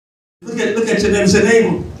Look at your neighbor. Say,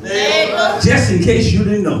 neighbor. Just in case you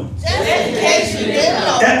didn't know.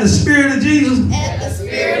 At the Spirit of Jesus.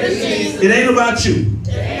 It ain't about you.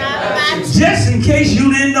 Just in case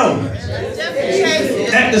you didn't know.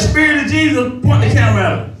 At the Spirit of Jesus, point the camera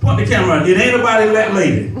out. Point the camera out. It ain't about that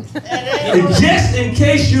lady. Just in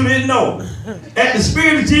case you didn't know. At the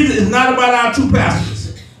Spirit of Jesus, it's not about our two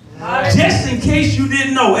pastors. Just in case you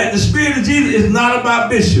didn't know. At the Spirit of Jesus, it's not about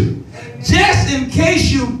Bishop. Just in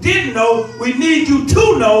case you didn't know, we need you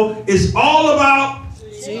to know it's all about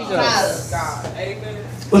Jesus. Amen.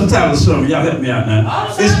 What's the title of the sermon? Y'all help me out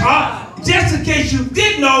now. It's all, just in case you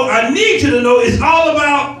didn't know, I need you to know it's all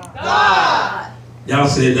about God. Y'all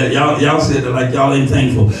said that. Y'all said that like y'all ain't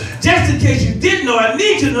thankful. Just in case you didn't know, I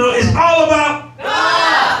need you to know it's all about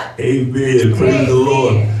God. Amen. Praise the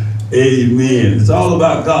Lord. Amen. It's all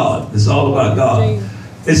about God. It's all about God.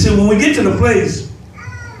 And see, when we get to the place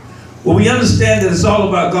where we understand that it's all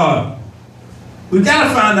about God, we've got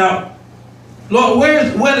to find out, Lord, where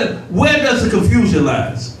does the confusion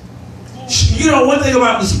lies? You know, one thing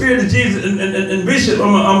about the Spirit of Jesus and Bishop,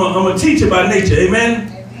 I'm a teacher by nature,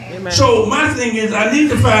 amen? Amen? So my thing is, I need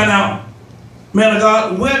to find out, man of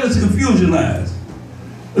God, where does the confusion lies?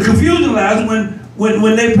 The confusion lies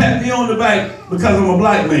when they pat me on the back because I'm a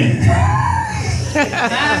black man. My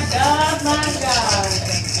God, my God.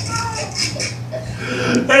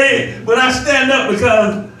 Hey, when I stand up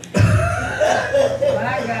because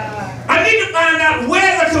my God. I need to find out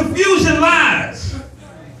where the confusion lies.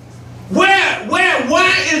 Why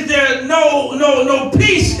is there no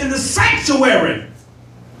peace in the sanctuary?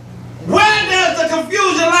 Where does the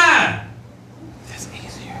confusion lie? That's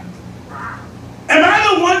easier. Am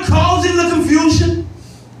I the one causing the confusion?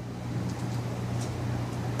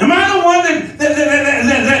 Am I the one that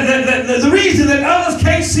the reason that others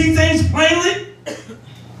can't see things plainly?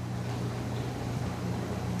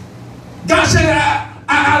 God said,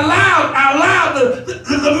 I allowed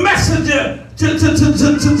the messenger to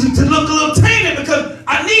look a little tainted because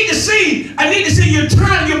I need to see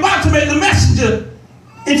you're about to make the messenger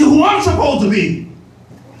into who I'm supposed to be.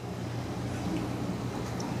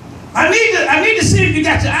 I need to see if you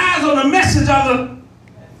got your eyes on the message of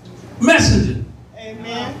the messenger.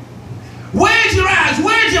 Amen. Where's your eyes?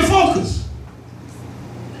 Where's your focus?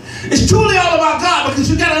 It's truly all about God, because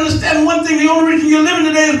you got to understand one thing. The only reason you're living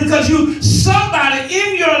today is because somebody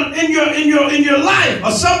in your life,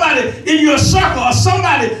 or somebody in your circle, or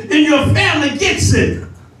somebody in your family gets it.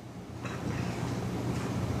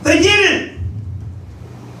 They get it.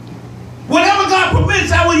 Whatever God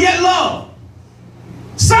permits, I will yet love.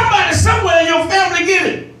 Somebody somewhere in your family get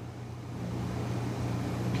it.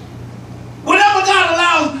 Whatever God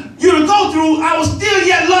allows you to go through, I will still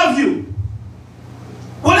yet love you.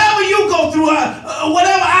 Whatever you go through,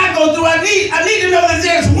 whatever I go through, I need to know that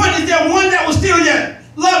there's one that will still yet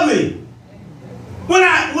love me. When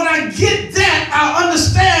I get that, I'll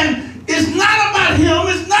understand it's not about him,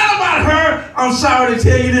 it's not about her. I'm sorry to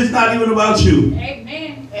tell you, it's not even about you.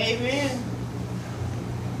 Amen. Amen.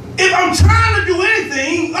 If I'm trying to do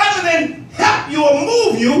anything other than help you or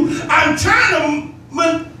move you, I'm trying to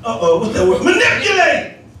what's that word?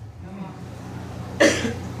 Manipulate.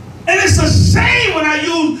 And it's a shame when I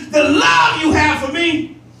use the love you have for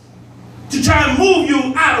me to try and move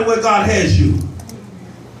you out of where God has you.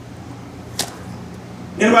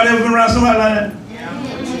 Anybody ever been around somebody like that?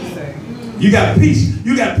 Yeah. You got peace.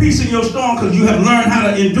 You got peace in your storm because you have learned how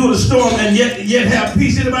to endure the storm and yet have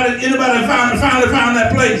peace. Anybody finally found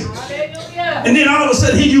that place? And then all of a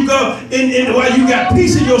sudden, here you go, and while you got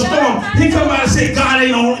peace in your storm, he come by and say, God,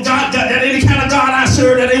 that ain't the kind of God I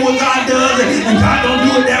serve, that ain't what God does, and God don't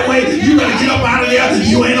do it that way. You better get up out of there.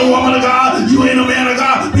 You ain't a woman of God. You ain't a man of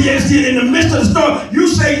God. But yet, in the midst of the storm, you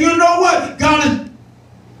say, you know what? God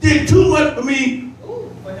did too much for me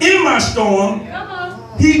in my storm.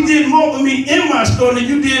 He did more for me in my storm than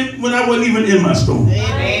you did when I wasn't even in my storm.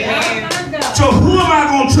 Amen. So who am I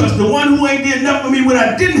going to trust? The one who ain't did nothing for me when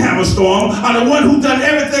I didn't have a storm, or the one who done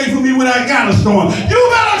everything for me when I got a storm? You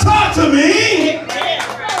better talk to me.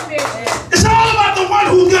 It's all about the one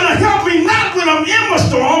who's going to help me, not when I'm in my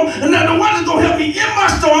storm, and then the one that's going to help me in my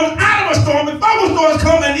storm, out of my storm, before my storms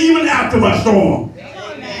come, and even after my storm.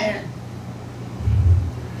 Amen.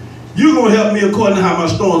 You're going to help me according to how my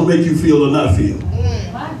storms make you feel or not feel.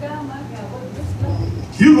 My God, my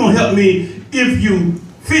God. You're going to help me if you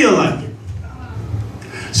feel like it.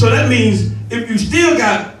 So that means if you still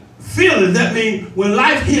got feelings, that means when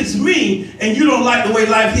life hits me and you don't like the way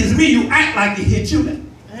life hits me, you act like it hit you.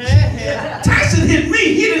 Tyson hit me,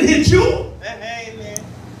 he didn't hit you.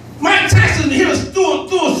 Mike Tyson hit us through a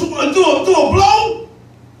blow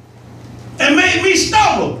and made me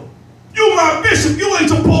stumble. Bishop, you ain't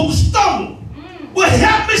supposed to stumble. Well,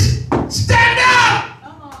 help me stand up.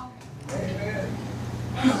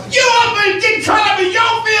 You up and get caught up in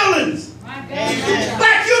your feelings.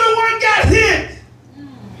 Like you the one got hit.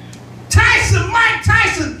 Mike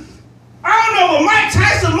Tyson, I don't know, but Mike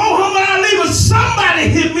Tyson, Muhammad Ali, but somebody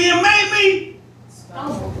hit me and made me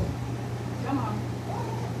stumble. Come on.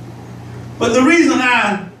 But the reason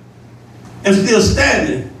I am still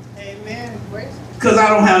standing, because I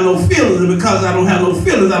don't have no feelings, and because I don't have no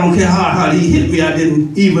feelings, I don't care how hard he hit me, I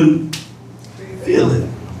didn't even feel it.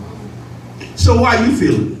 So why you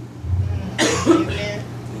feeling it?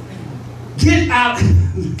 Get out.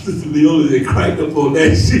 Sister Leola, they cracked up on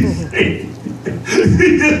that shit.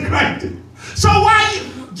 He just cracked it. So why you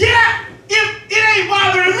get out? If it ain't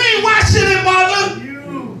bothering me, why should it bother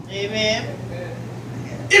you? Amen.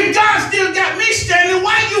 If God still got me standing,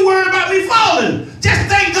 why you worried about me falling? Just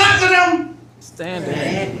thank God for them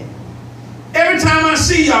standing. Every time I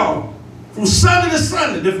see y'all, from Sunday to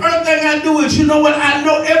Sunday, the first thing I do is, you know what? I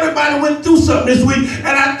know everybody went through something this week, and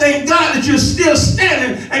I thank God that you're still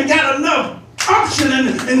standing and got enough unction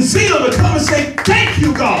and zeal to come and say, thank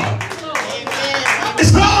you, God. Amen.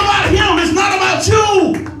 It's all about Him. It's not about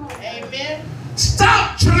you. Amen.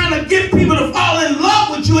 Stop trying to get people to fall in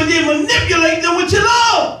love with you and then manipulate them with your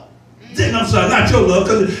love. I'm sorry, not your love,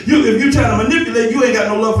 because if you're trying to manipulate, you ain't got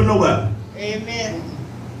no love for nobody. Amen.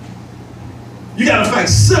 You got to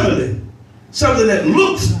facsimile. Something that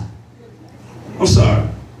looks,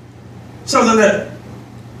 something that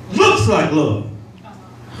looks like love.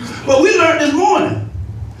 But we learned this morning,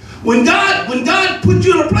 when God put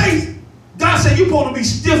you in a place, God said you're supposed to be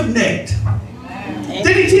stiff-necked.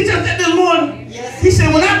 Did He teach us that this morning? Yes. He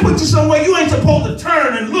said, when I put you somewhere, you ain't supposed to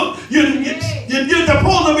turn and look. You're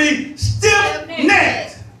supposed to be stiff-necked.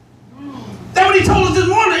 That's what He told us this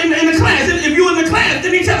morning in the class. If you were in the class,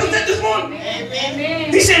 didn't He tell us that this morning?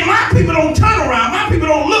 Amen. He said, my people don't turn around. My people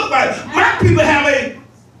don't look right. My people have a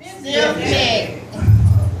stiff neck.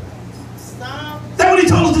 That's what He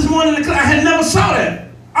told us this morning in the class. I had never saw that.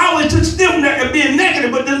 I always took stiff neck and being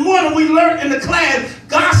negative, but this morning we learned in the class,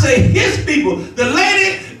 God said His people, the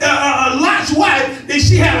lady, Lot's wife, if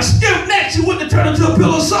she had a stiff neck, she wouldn't have turned into a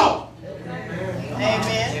pillow of salt.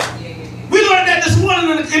 Amen. We learned that this morning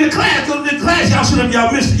in the class. Because the class,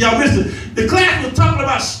 y'all missed it. The class was talking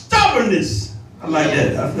about stubbornness. I like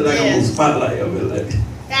that. I feel like I'm on spotlight. I feel like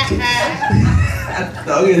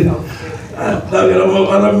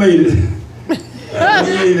I made it.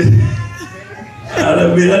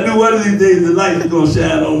 I knew one of these days the light is going to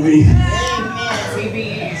shine on me.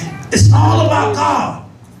 It's all about God.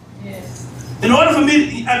 In order for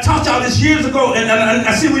me, I taught y'all this years ago, and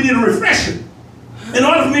I see we need a refresher. In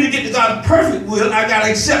order for me to get to God's perfect will, I got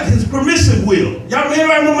to accept His permissive will. Y'all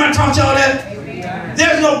remember when I taught y'all that?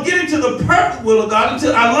 There's no getting to the perfect will of God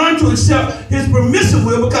until I learn to accept His permissive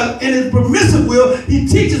will, because in His permissive will, He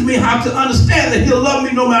teaches me how to understand that He'll love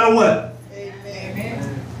me no matter what. Amen.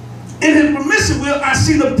 In His permissive will, I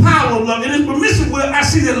see the power of love. In His permissive will, I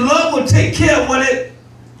see that love will take care of what it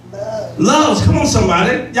loves. Come on,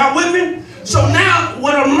 somebody. Y'all with me? So now,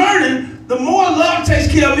 what I'm learning, the more love takes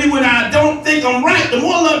care of me when I don't think I'm right, the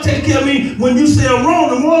more love takes care of me when you say I'm wrong,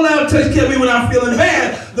 the more love takes care of me when I'm feeling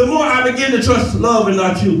bad, the more I begin to trust love and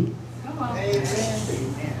not you. Come on. Amen.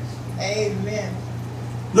 Amen.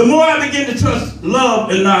 The more I begin to trust love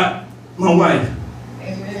and not my wife.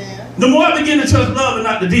 Amen. The more I begin to trust love and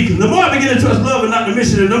not the deacon. The more I begin to trust love and not the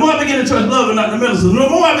missionary. The more I begin to trust love and not the minister. The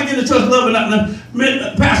more I begin to trust love and not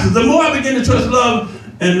the pastors. The more I begin to trust love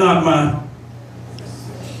and not my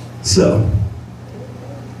so,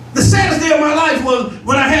 the saddest day of my life was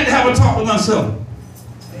when I had to have a talk with myself.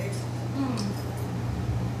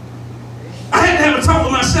 I had to have a talk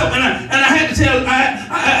with myself, and I had to tell,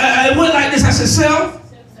 I went like this. I said,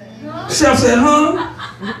 Self. Self said, huh?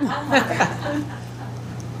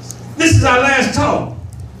 This is our last talk.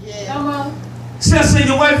 Self said,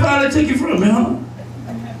 your wife finally took you from me, huh?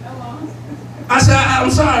 I said,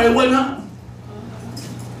 I'm sorry, it wasn't her.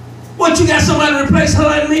 What, you got somebody to replace her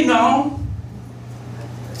and me? No.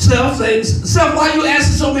 Self, why you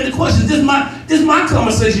asking so many questions? This is my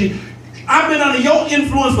conversation. I've been under your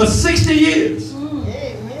influence for 60 years.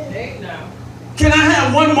 Can I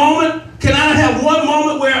have one moment? Can I have one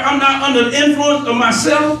moment where I'm not under the influence of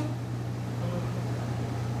myself?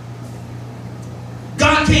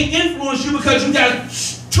 God can't influence you because you got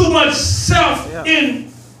too much self in.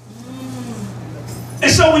 And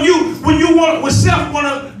so when self want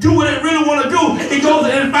to do what it really want to do, it goes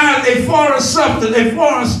and finds a foreign substance, a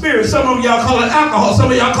foreign spirit. Some of y'all call it alcohol. Some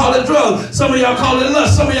of y'all call it drugs. Some of y'all call it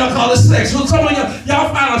lust. Some of y'all call it sex. So some of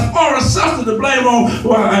y'all find a foreign substance to blame on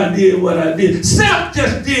why I did what I did. Self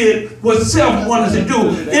just did what self wanted to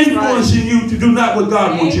do, influencing you to do not what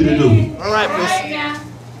God wants you to do. All right, Bishop.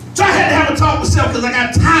 So I had to have a talk with self because I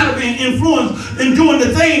got tired of being influenced and doing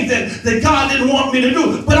the things that God didn't want me to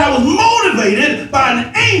do. But I was motivated by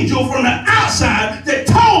an angel from the outside that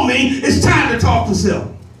told me it's time to talk to self.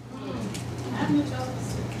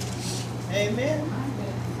 Amen.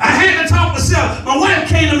 I had to talk to self. My wife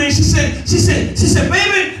came to me and she said,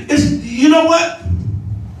 baby, you know what?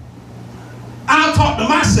 I'll talk to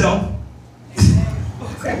myself.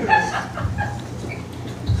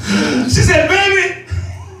 She said, baby,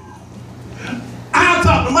 I'll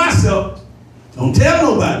talk to myself. Don't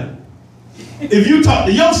tell nobody. If you talk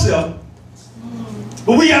to yourself,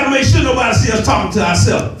 but we got to make sure nobody sees us talking to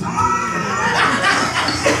ourselves.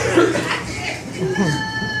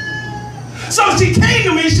 So she came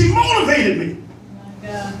to me, she motivated me.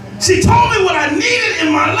 She told me what I needed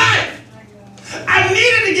in my life. I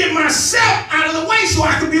needed to get myself out of the way so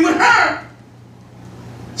I could be with her.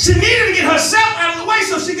 She needed to get herself out of the way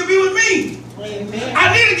so she could be with me. Amen.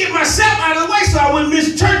 I need to get myself out of the way so I wouldn't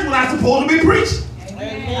miss church when I'm supposed to be preaching.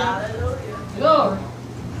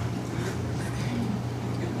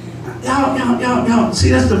 Y'all, see,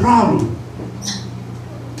 that's the problem.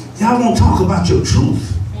 Y'all won't talk about your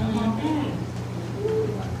truth.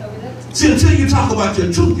 See, until you talk about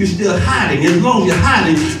your truth, you're still hiding. As long as you're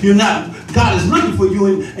hiding, you're not, God is looking for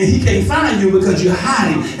you and he can't find you because you're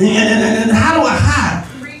hiding. And how do I hide?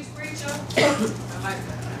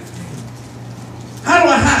 How do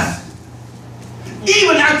I hide?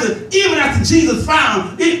 Even after Jesus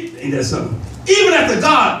found, ain't that something? Even after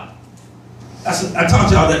God, I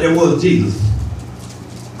taught y'all that there was Jesus.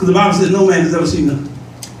 Because the Bible says no man has ever seen the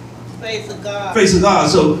face of God. Face of God.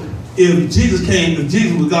 So if Jesus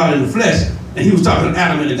was God in the flesh, and he was talking to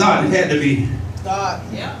Adam in the garden, it had to be God.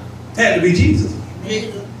 Yeah. Had to be Jesus.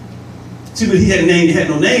 Jesus. See, but he had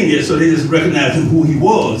no name yet, so they just recognized him who he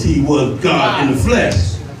was. He was God in the flesh.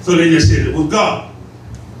 So they just said it was God.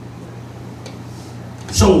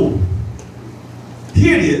 So,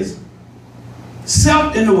 here it is.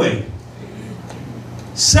 Self in the way.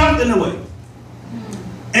 Self in the way.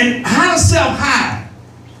 And how does self hide?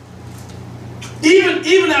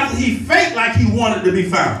 Even after he faked like he wanted to be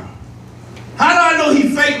found. How do I know he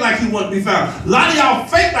faked like he wanted to be found? A lot of y'all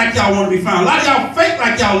fake like y'all want to be found. A lot of y'all fake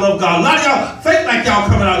like y'all love God. A lot of y'all fake like y'all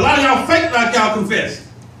coming out. A lot of y'all fake like y'all confess.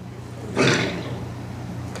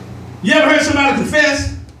 You ever heard somebody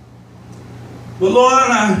confess? But Lord,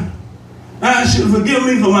 I ask you to forgive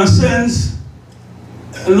me for my sins.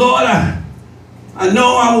 And Lord, I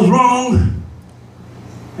know I was wrong.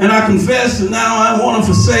 And I confess, and now I want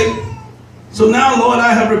to forsake. So now, Lord,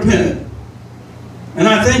 I have repented. And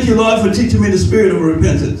I thank you, Lord, for teaching me the spirit of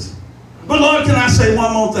repentance. But Lord, can I say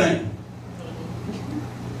one more thing?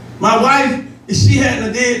 My wife, if she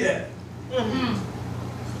hadn't did that.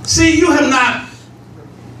 See, you have not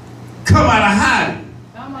come out of hiding.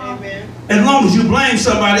 Amen. As long as you blame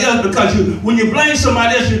somebody else, because when you blame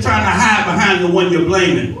somebody else, you're trying to hide behind the one you're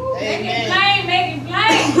blaming. Amen. Make it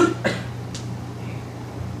plain.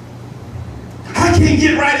 I can't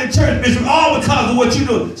get right in church, Bishop, all because of what you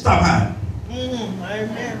do. Stop hiding.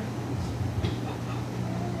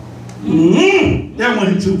 Amen. That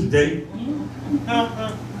wasn't true today.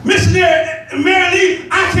 Missionary Mary Lee,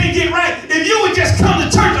 I can't get right. If you would just come to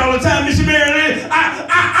church all the time, Missionary Mary Lee,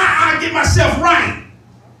 I get myself right.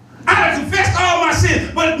 I have confessed all my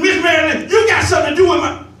sins, but Miss Mary Lee, you got something to do with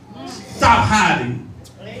my... Stop hiding.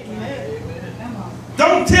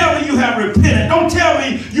 Don't tell me you have repented. Don't tell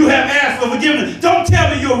me you have asked for forgiveness. Don't tell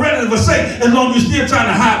me you're ready to forsake as long as you're still trying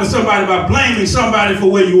to hide with somebody by blaming somebody for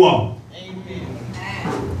where you are. Amen.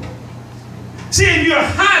 See, if you're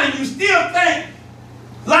hiding, you still think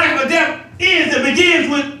life or death ends and begins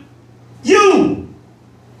with you.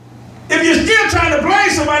 If you're still trying to blame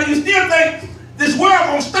somebody, you still think this world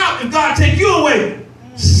won't stop if God take you away.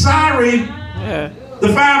 Sorry. Yeah. The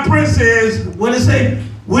fine print says, what does it say?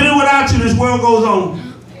 With or without you, this world goes on.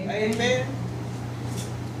 Amen.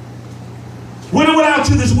 With or without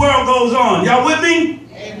you, this world goes on. Y'all with me?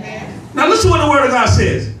 Amen. Now listen to what the Word of God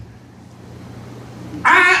says.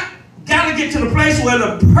 I got to get to the place where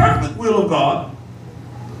the perfect will of God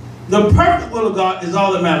is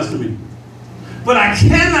all that matters to me. But I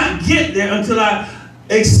cannot get there until I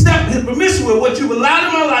accept His permission with what you've allowed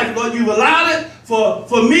in my life, Lord. You've allowed it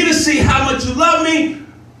for me to see how much you love me.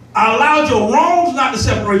 I allowed your wrongs not to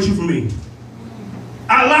separate you from me.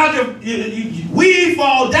 I allowed your weed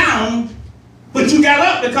fall down, but you got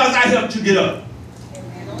up because I helped you get up.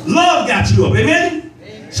 Love got you up. Amen?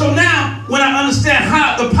 So now, when I understand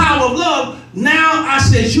how the power of love, now I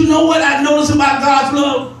said, you know what I noticed about God's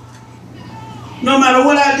love? No matter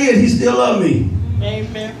what I did, he still loved me.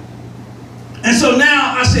 Amen. And so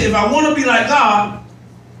now I say, if I want to be like God,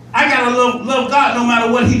 I gotta love God no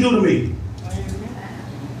matter what he do to me.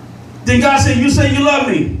 Then God said, you say you love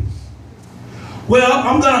me. Well,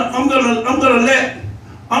 I'm gonna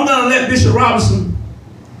let Bishop Robinson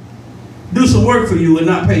do some work for you and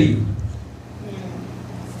not pay you.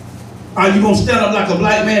 Are you gonna stand up like a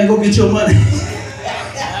black man and go get your money?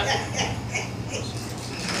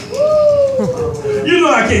 You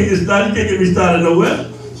know I can't get started. You can't get me started nowhere.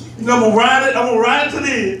 You know, I'm gonna ride it to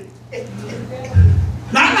the end.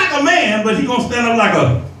 Not like a man, but he gonna stand up like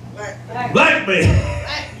a black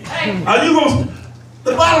man. Are you gonna?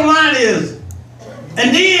 The bottom line is,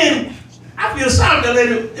 and then I feel sorry that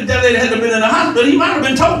lady. If that lady had been in the hospital, he might have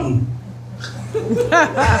been toting.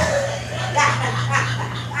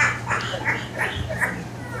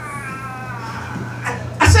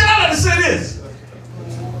 I said I like to say this.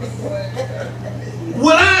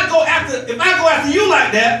 When I go after, if I go after you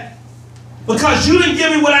like that, because you didn't give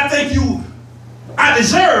me what I think I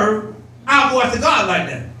deserve, I'll go after God like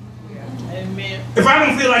that. Amen. If I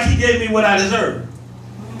don't feel like he gave me what I deserve.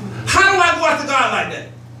 How do I go after God like that?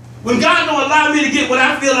 When God don't allow me to get what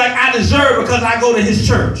I feel like I deserve because I go to his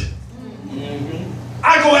church.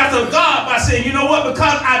 I go after God by saying, you know what,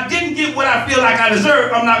 because I didn't get what I feel like I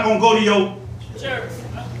deserve, I'm not going to go to your church.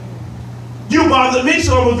 You bothered me,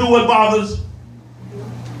 so I'm going to do what bothers.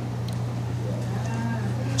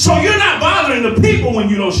 So you're not bothering the people when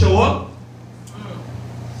you don't show up.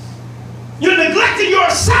 You're neglecting your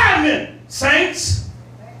assignment, saints.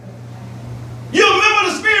 You remember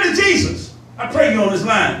the Spirit of Jesus. I pray you on this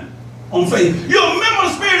line, on faith. You remember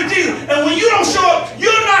the Spirit of Jesus. And when you don't show up,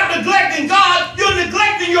 you're not neglecting God. You're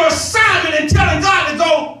neglecting your assignment and telling God to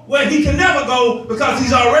go where he can never go because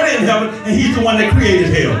he's already in heaven and he's the one that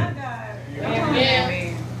created hell.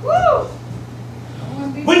 Amen. Woo!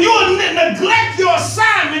 When you neglect your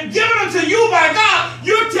assignment given unto you by God,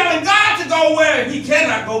 you're telling God to go where he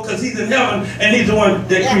cannot go because he's in heaven and he's the one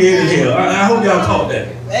that created hell. I hope y'all caught that.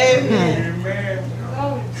 Amen.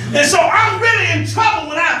 And so I'm really in trouble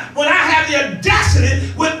when I have the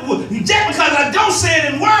audacity just because I don't say it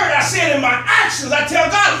in word, I say it in my actions. I tell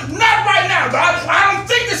God, not right now, God. I don't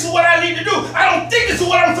think this is what I need to do. I don't think this is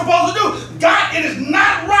what I'm supposed to do. God, it is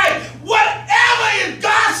not right. Whatever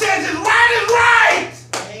God says is right.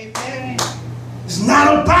 Amen. It's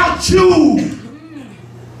not about you.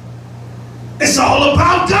 It's all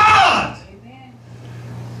about God.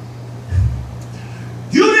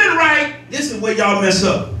 You didn't write, this is where y'all mess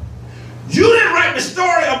up. You didn't write the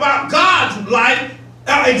story about God's life,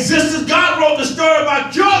 existence. God wrote the story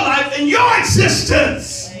about your life and your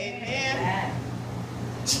existence. Amen.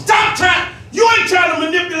 Stop trying. You ain't trying to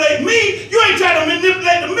manipulate me. You ain't trying to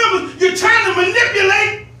manipulate the members. You're trying to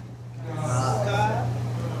manipulate God.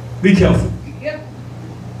 Be careful.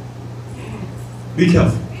 Be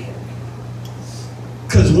careful.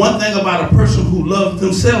 Because one thing about a person who loves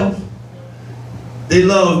themselves, they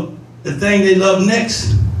love the thing they love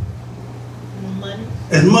next Money.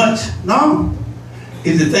 as much. No.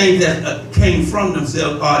 It's the things that came from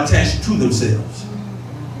themselves are attached to themselves.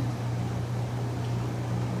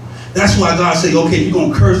 That's why God said, okay, you're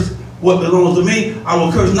going to curse what belongs to me. I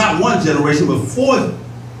will curse not one generation, but 4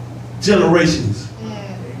 generations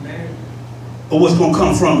of what's going to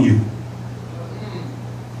come from you.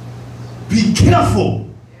 Be careful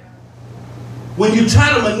when you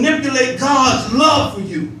try to manipulate God's love for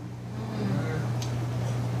you.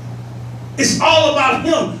 It's all about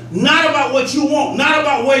him, not about what you want, not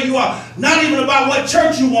about where you are, not even about what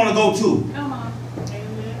church you want to go to. Come on.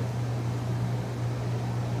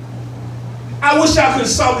 I wish y'all could have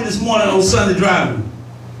saw me this morning on Sunday Driving.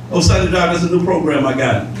 On Sunday Driving, that's a new program I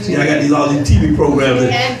got. See, I got all these TV programs.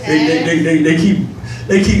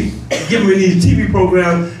 They keep giving me these TV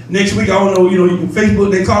programs. Next week, I don't know,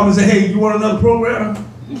 Facebook, they call me and say, hey, you want another program?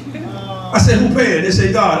 I said, who paying? They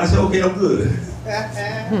say, God. I said, okay, I'm good.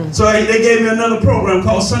 So they gave me another program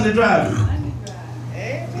called Sunday Driving.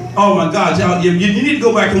 Oh my God, y'all, you need to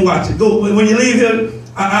go back and watch it. Go when you leave here.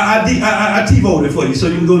 I TiVoed it for you, so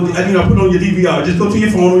you can go. Put it on your DVR. Just go to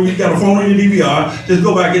your phone. You got a phone on your DVR. Just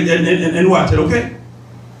go back and watch it, okay?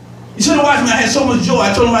 You should have watched me. I had so much joy.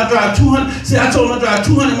 I told him I drive 200. See, I told him I drive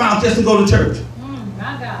 200 miles just to go to church.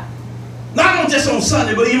 My God. Not just on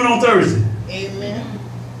Sunday, but even on Thursday. Amen.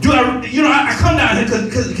 I come down here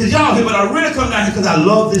because y'all here, but I really come down here because I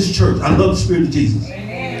love this church. I love the Spirit of Jesus.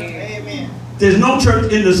 Amen. There's no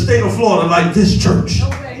church in the state of Florida like this church.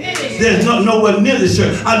 There's nowhere near this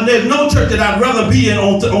church. There's no church that I'd rather be in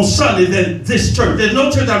on Sunday than this church. There's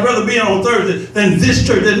no church I'd rather be in on Thursday than this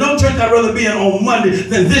church. There's no church I'd rather be in on Monday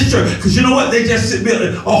than this church. Because you know what? They just built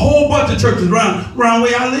a whole bunch of churches around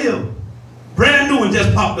where I live. Brand new one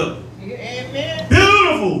just popped up. Amen.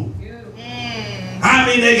 Beautiful. I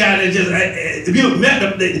mean, they got it just. If you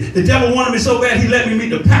met the devil wanted me so bad, he let me meet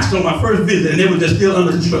the pastor on my first visit, and they were just still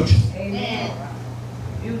under construction.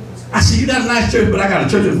 I said, you got a nice church, but I got a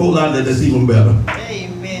church in Fort Lauderdale that's even better.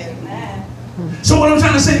 Amen. So what I'm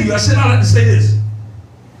trying to say to you, I said I like to say this.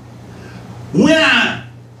 When I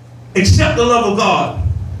accept the love of God,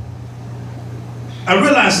 I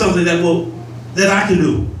realize something that I can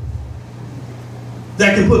do,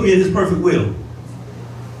 that can put me in His perfect will.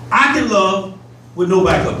 I can love with no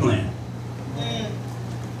backup plan.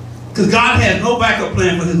 Because God has no backup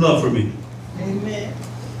plan for His love for me. Amen.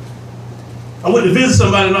 I went to visit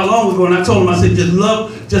somebody not long ago, and I told him, I said, just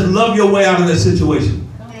love your way out of that situation.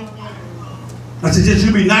 I said, just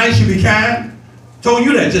you be nice, you be kind. Told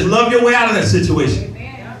you that, just love your way out of that situation.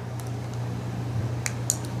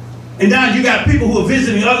 And now you got people who are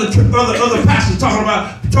visiting other pastors talking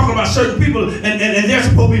about certain people, and they're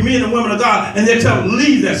supposed to be men and women of God, and they're telling them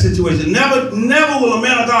leave that situation. Never will a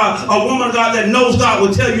man of God, a woman of God that knows God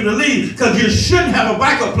will tell you to leave, because you shouldn't have a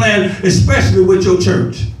backup plan, especially with your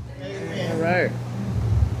church. Right.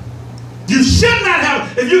 You should not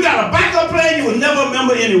have. If you got a backup plan, you will never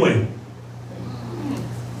remember anyway.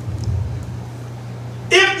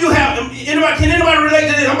 If you have, can anybody relate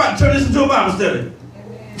to this? I'm about to turn this into a Bible study.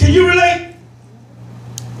 Can you relate?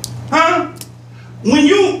 Huh?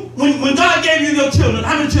 When God gave you your children,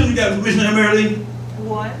 how many children you got, Missionary Mary Lee?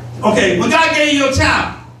 One. Okay, when God gave you your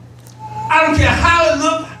child, I don't care how it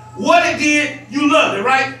looked, what it did, you loved it,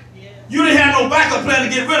 right? Yeah. You didn't have no backup plan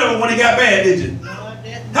to get rid of it when it got bad, did you? No, I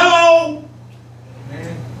didn't. Hello?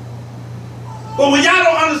 But when y'all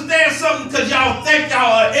don't understand something because y'all think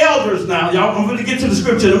y'all are elders now, I'm going to get to the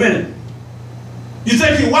scripture in a minute. You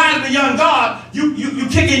think you're wise beyond God, you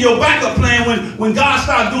kick in your backup plan when God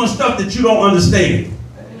starts doing stuff that you don't understand.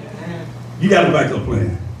 You got a backup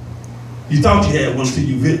plan. You thought you had one until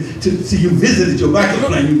you visited your backup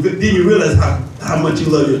plan. Then you realize how much you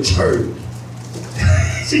love your church.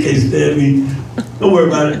 She can't stand me. Don't worry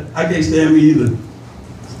about it. I can't stand me either.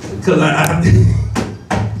 Because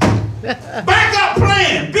backup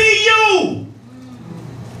plan. Be you.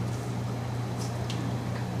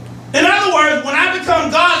 In other words, when I become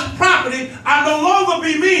God's property, I no longer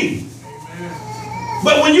be me.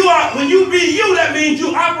 But when you be you, that means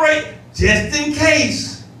you operate just in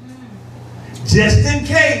case. Just in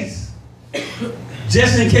case.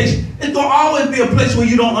 Just in case. It's going to always be a place where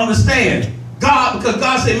you don't understand God, because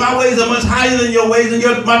God said, my ways are much higher than your ways, and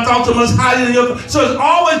my thoughts are much higher than your. So it's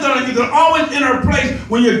always you can always enter a place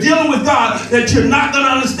when you're dealing with God that you're not going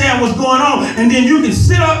to understand what's going on. And then you can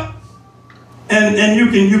sit up and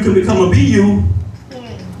you can become a BU.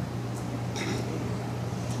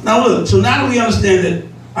 Now look, so now that we understand that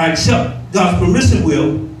I accept God's permissive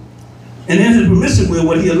will, and in His permissive will,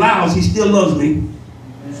 what He allows, He still loves me.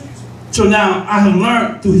 So now I have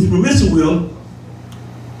learned through His permissive will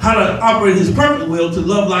how to operate His perfect will to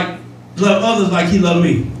love others like He loved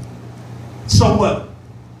me. So what?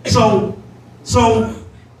 So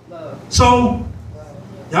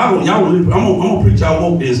I'm gonna preach y'all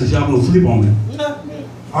woke this since y'all gonna sleep on it.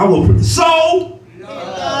 I will preach. So,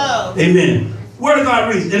 amen. Word of God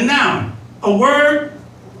reads, and now a word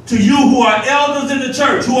to you who are elders in the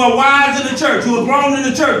church, who are wise in the church, who are grown in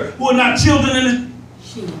the church, who are not children in the.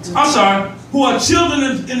 Who are children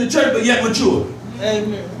in the church but yet mature.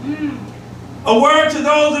 Amen. A word to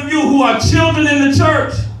those of you who are children in the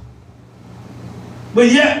church,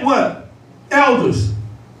 but yet what? Elders.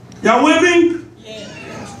 Y'all with me?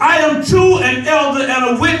 Yeah. I am too an elder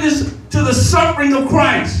and a witness to the suffering of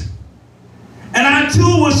Christ. And I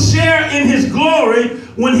too will share in His glory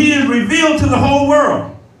when He is revealed to the whole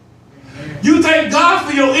world. You thank God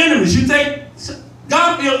for your enemies. You thank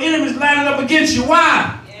God for your enemies lining up against you.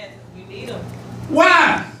 Why? Yes, we need them.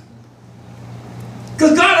 Why?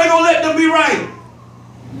 Because God ain't going to let them be right.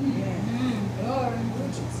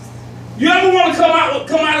 You ever want to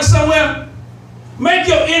come out of somewhere? Make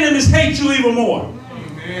your enemies hate you even more.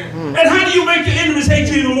 And how do you make your enemies hate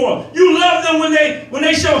you even more? You love them when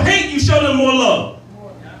they show hate, you show them more love.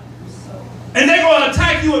 And they're going to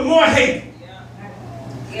attack you with more hate.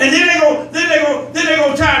 And then they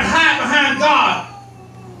go try and hide behind God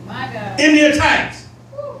in the attacks.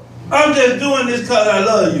 I'm just doing this because I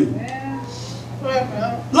love you.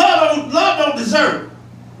 Love don't desert.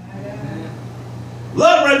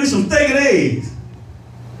 Love bring me some steak and eggs.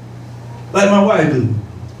 Like my wife do.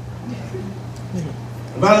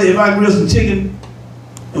 If I grill some chicken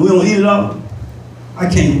and we don't eat it all, I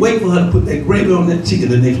can't wait for her to put that gravy on that chicken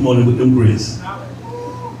the next morning with them grits.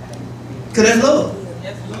 Because that's love.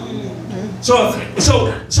 So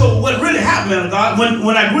what really happened, man of God,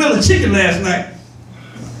 when I grilled the chicken last night,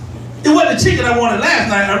 it wasn't the chicken I wanted last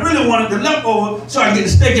night. I really wanted the leftover so I can get the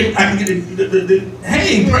steak and I can get the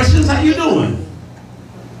hey, Precious, how you doing?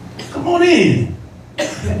 Come on in.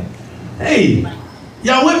 Hey,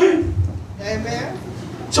 y'all with me? Amen.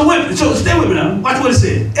 So stay with me now. Watch what it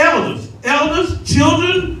says. Elders,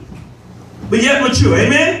 children, but yet mature.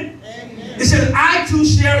 Amen? Amen. It says, I too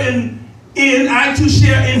share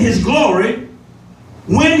in his glory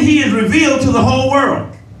when he is revealed to the whole world.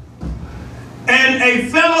 And as a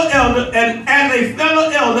fellow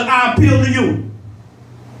elder, I appeal to you.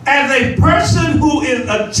 As a person who is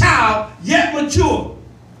a child yet mature,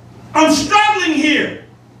 I'm struggling here.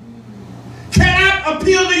 Can I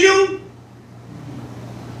appeal to you?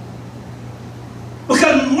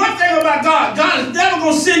 Because one thing about God is never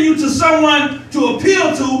going to send you to someone to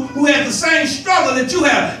appeal to who has the same struggle that you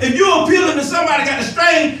have. If you're appealing to somebody got the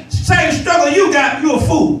same struggle you got, you're a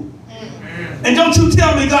fool. And don't you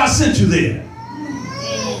tell me God sent you there.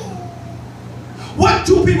 What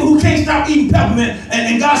two people who can't stop eating peppermint,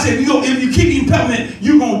 and God said, if you keep eating peppermint,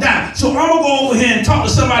 you're going to die. So I'm going to go over here and talk to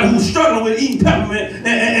somebody who's struggling with eating peppermint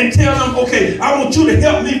and tell them, okay, I want you to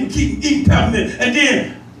help me with keep eating peppermint. And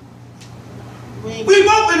then we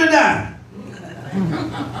both going to die.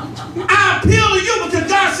 I appeal to you because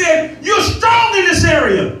God said, you're strong in this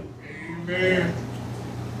area. Amen.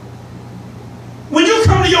 When you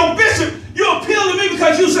come to your bishop, you appeal to me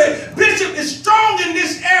because you say, Bishop is strong in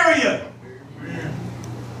this area. Amen.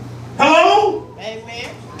 Hello?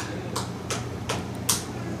 Amen.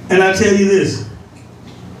 And I tell you this,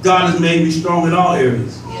 God has made me strong in all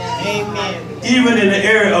areas. Yeah. Amen. Even in the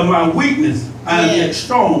area of my weakness, I am yet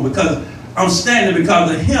strong because I'm standing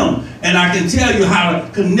because of him. And I can tell you how to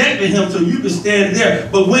connect to him so you can stand there.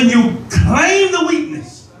 But when you claim the weakness,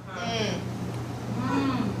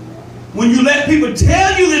 when you let people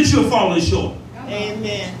tell you that you're falling short.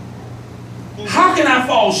 Amen. How can I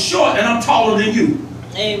fall short and I'm taller than you?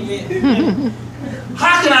 Amen.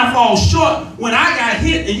 How can I fall short when I got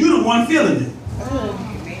hit and you're the one feeling it?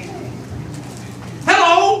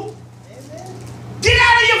 Hello? Get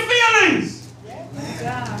out of your feelings.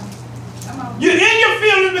 You're in your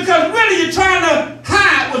feelings because really you're trying to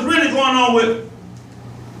hide what's really going on with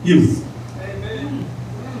you. Amen.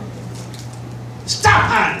 Stop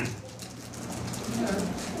hiding.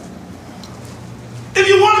 If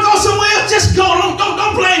you want to go somewhere else, just go.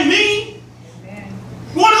 Don't blame me. Amen.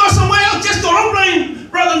 You want to go somewhere else, just go. Don't blame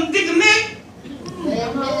Brother Deacon Nick.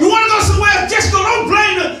 Amen. You want to go somewhere else, just go. Don't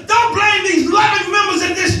blame these loving members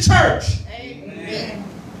in this church. Amen.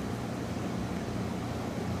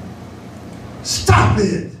 Stop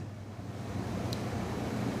it.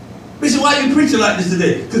 Bishop, why are you preaching like this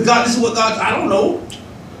today? Because God, this is what God, I don't know.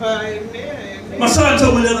 Amen. My son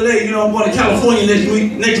told me the other day, I'm going to California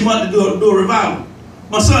next month to do a revival.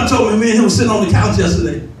 My son told me and him was sitting on the couch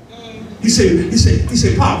yesterday. He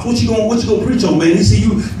said, Pops, what you gonna preach on, man? He said,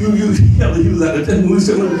 you was at the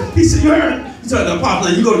he said, you heard it? He said, Pops,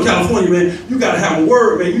 now you go to California, man, you gotta have a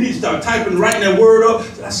word, man. You need to start writing that word up.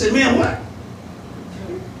 I said, man, what?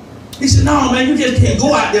 He said, no, man, you just can't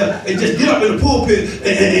go out there and just get up in the pulpit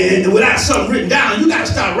and without something written down. You gotta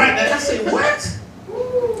start writing that. I said, what?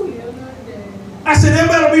 I said, they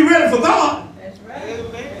better be ready for God. That's right.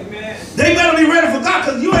 Amen. They better be ready for God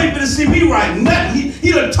because you ain't going to see me write nothing.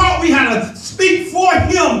 He done taught me how to speak for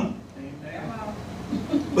him.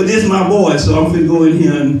 Amen. But this is my boy, so I'm going to go in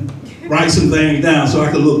here and write some things down so I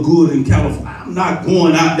can look good in California. I'm not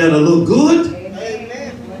going out there to look good.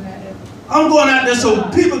 Amen. I'm going out there so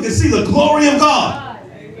people can see the glory of God.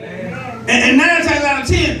 Amen. And 9 times out of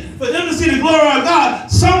 10, for them to see the glory of God,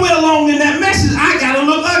 somewhere along in that message, I got to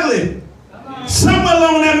look ugly. Somewhere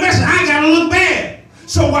along that message, I got to look bad.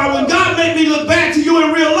 So when God make me look bad to you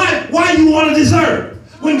in real life, why you want to deserve?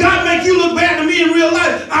 When God make you look bad to me in real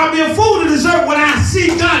life, I'll be a fool to deserve what I see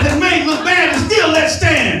God has made look bad and still let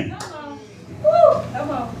stand.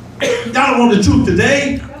 Come on. Y'all don't want the truth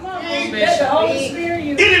today. Come on, any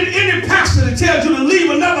pastor that tells you to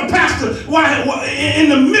leave another pastor while in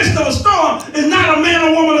the midst of a storm is not a man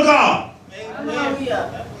or woman of God.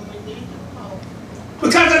 Amen.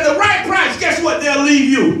 Because at the right price, guess what? They'll leave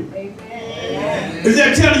you. Amen. If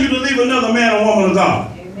they're telling you to leave another man or woman of God.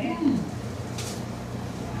 Amen.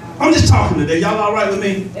 I'm just talking today. Y'all all right with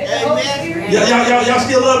me? Amen. Y'all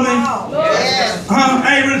still love me? Yes. Huh?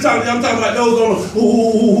 I ain't really talking. I'm talking about those on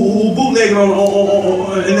who bootlegging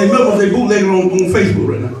on and they members they bootlegging on Facebook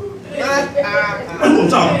right now. That's what I'm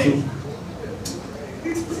talking to.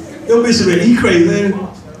 Your bishop, he crazy, ain't he?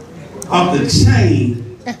 Off the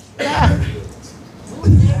chain.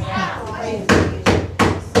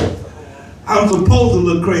 I'm supposed to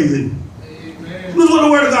look crazy. This is what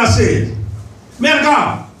the Word of God says. Man of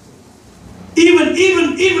God, even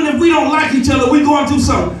if we don't like each other, we going through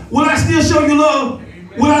something. Will I still show you love?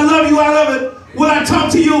 Will I love you out of it? Will I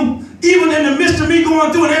talk to you? Even in the midst of me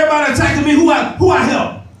going through and everybody attacking me, who I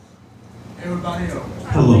help? Everybody else.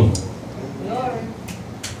 Hello.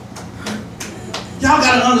 Y'all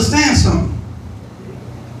got to understand something.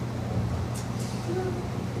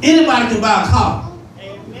 Anybody can buy a car.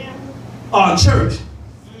 Or a church.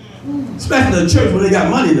 Especially a church when they got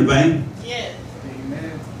money in the bank. Yes.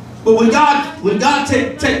 But when God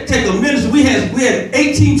take a ministry, we had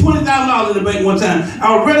 $18,000, $20,000 in the bank one time.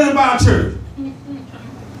 I was ready to buy a church. And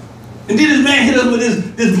then this man hit us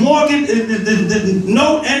with this mortgage, this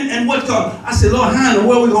note, and what's called. I said, Lord, how in the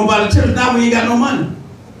world we going to buy the church? Now we ain't got no money.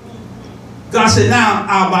 God said, now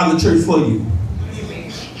I'll buy the church for you.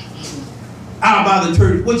 I'll buy the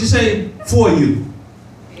church. What you say? For you.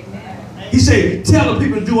 He said, tell the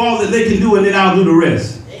people to do all that they can do and then I'll do the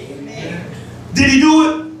rest. Amen. Did he do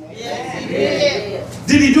it? Yes, he did.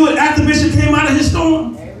 Did he do it after Bishop came out of his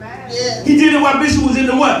storm? Yes. He did it while Bishop was in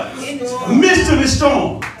the what? Midst of his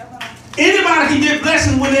storm. Anybody can get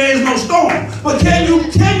blessing when there is no storm. But can you,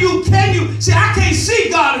 see, I can't see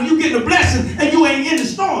God if you get the blessing and you ain't in the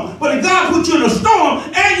storm. But if God put you in a storm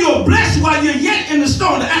and you're blessed while you're yet in the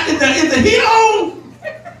storm, is the heat on?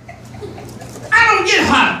 I don't get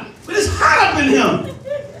hot. But it's hot up in him.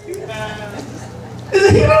 Is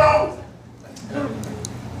the heat on?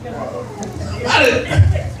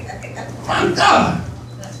 My God.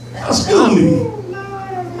 Excuse me.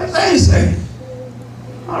 What they say?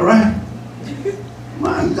 All right.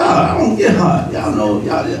 My God, I don't get hot. Y'all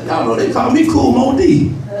know they call me Cool Mo D.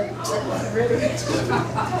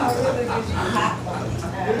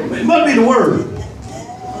 It must be the word.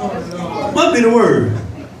 Must be the word.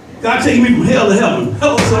 God taking me from hell to heaven.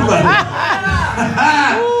 Hello, somebody.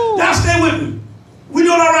 Y'all stay with me. We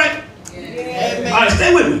doing all right? Yeah. All right,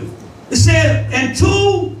 stay with me. It says, and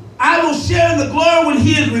two, I will share in the glory when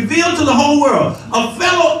he is revealed to the whole world. A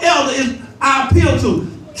fellow elder is I appeal to.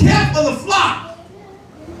 Care for the flock.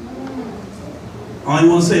 I only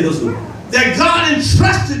want to say this one. That God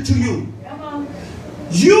entrusted to you.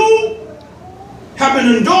 You have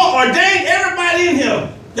been ordained, everybody in here.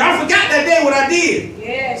 Y'all forgot that day what I did.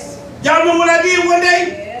 Yes. Y'all remember what I did one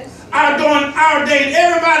day? Yes. I ordained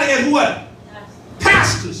everybody as what?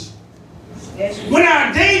 Pastors. Yes. When I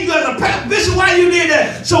ordained you as a pastor, Bishop, why you did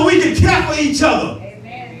that? So we can care for each other.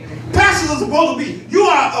 Amen. Pastors are supposed to be, you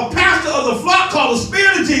are a pastor of the flock called the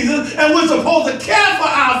Spirit of Jesus, and we're supposed to care for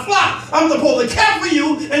our flock. I'm supposed to care for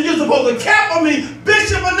you, and you're supposed to care for me,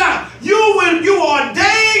 Bishop or not. You are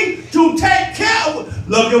ordained to take care of,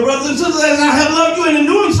 love your brothers and sisters as I have loved you, and in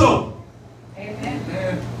doing so,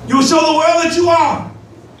 amen. You will show the world that you are.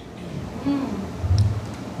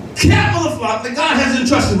 Care for the flock that God has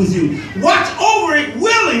entrusted with you. Watch over it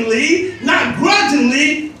willingly, not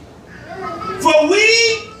grudgingly,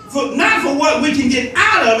 not for what we can get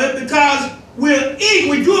out of it, because we're eager.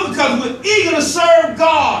 We do it because we're eager to serve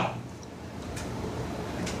God.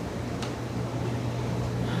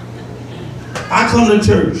 I come to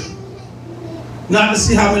church not to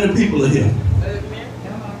see how many people are here.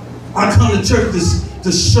 I come to church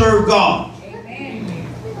to serve God.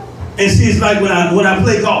 And see, it's like when I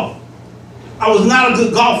play golf. I was not a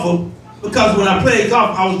good golfer because when I played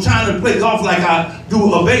golf, I was trying to play golf like I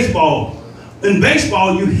do a baseball. In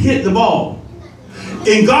baseball, you hit the ball.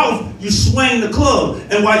 In golf, you swing the club.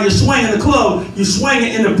 And while you're swinging the club, you swing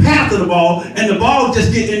it in the path of the ball, and the ball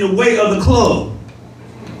just gets in the way of the club.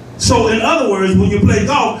 So in other words, when you play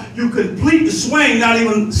golf, you complete the swing not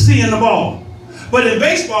even seeing the ball. But in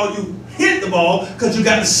baseball, you hit the ball because you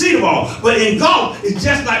got to see the ball. But in golf, it's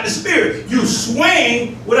just like the Spirit. You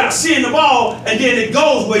swing without seeing the ball, and then it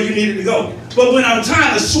goes where you need it to go. But when I'm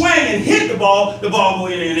trying to swing and hit the ball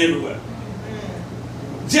goes in and everywhere.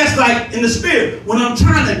 Just like in the Spirit, when I'm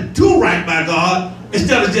trying to do right by God,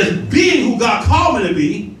 instead of just being who God called me to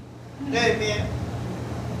be, amen.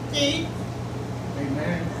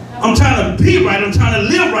 I'm trying to be right, I'm trying to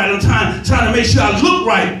live right, I'm trying to make sure I look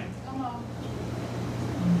right.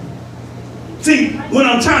 See, when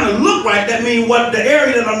I'm trying to look right, that means what the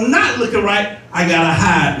area that I'm not looking right, I gotta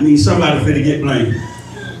hide. It means somebody finna get blamed.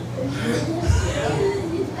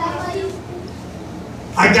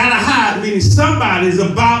 I gotta hide, meaning somebody is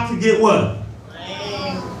about to get what?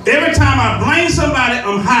 Every time I blame somebody,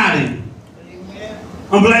 I'm hiding.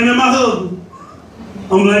 I'm blaming my husband.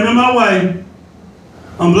 I'm blaming my wife.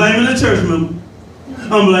 I'm blaming the church member.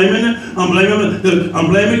 I'm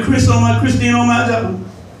blaming Christine on my job.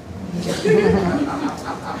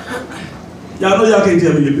 Y'all know y'all can't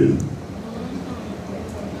tell me your business.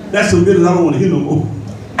 That's some business I don't want to hear no more.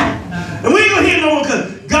 And we ain't gonna hear no more because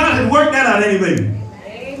God has worked that out, ain't he, baby?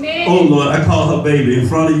 Amen. Oh Lord, I called her baby in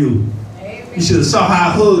front of you. Amen. You should have saw how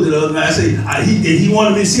I hugged her the other night. I said, he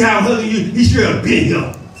wanted me to see how I'm hugging you. He should have been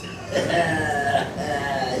here.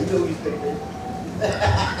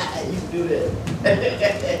 You do that.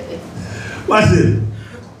 Watch this.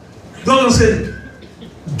 God said,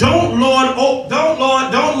 don't Lord,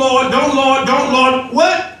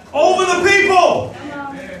 what? Over the people.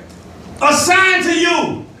 Assigned to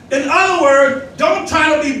you. In other words, don't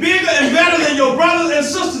try to be bigger and better than your brothers and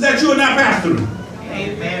sisters that you are not pastoring.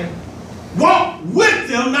 Amen. Walk with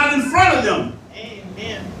them, not in front of them.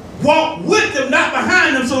 Amen. Walk with them, not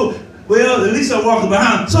behind them. So, well, at least I'm walking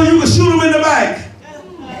behind them. So you can shoot them in the back.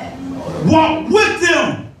 Walk with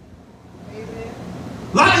them.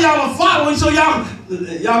 A lot of y'all are following, so y'all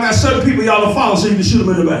got certain people y'all are following, so you can shoot them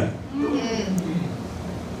in the back.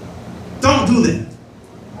 Don't do that.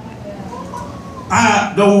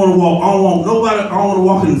 I don't want to walk. I don't want nobody. I don't want to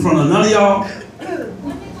walk in front of none of y'all.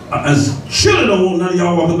 I surely don't want none of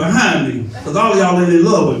y'all walking behind me, because all of y'all are in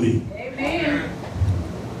love with me. Amen.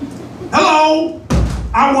 Hello.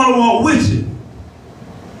 I want to walk with you,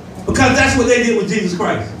 because that's what they did with Jesus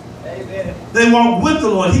Christ. Amen. They walked with the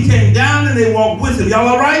Lord. He came down and they walked with him. Y'all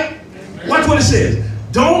all right? Watch what it says.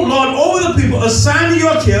 Don't lord over the people assigned to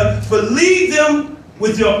your care, but lead them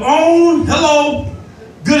with your own, hello,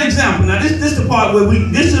 good example. Now this is the part where we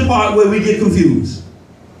get confused.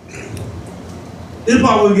 This is the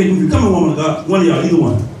part where we get confused. Come on, woman of God, one of y'all, either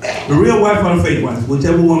one. The real wife or the fake wife,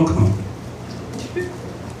 whichever one will come.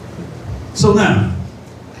 So now,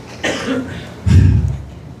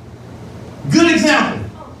 good example.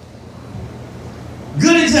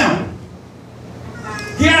 Good example.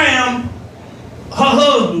 Here I am, her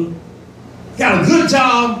husband, got a good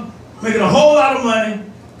job, making a whole lot of money,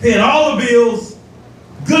 paying all the bills.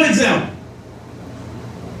 Good example.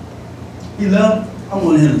 He loved, I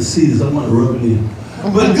want him to see this, I want to rub it in.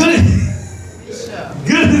 But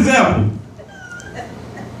good example.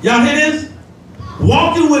 Y'all hear this?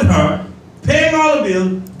 Walking with her, paying all the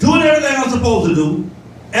bills, doing everything I'm supposed to do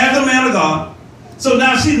as a man of God. So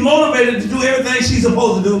now she's motivated to do everything she's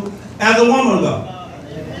supposed to do as a woman of God.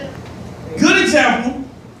 Good example,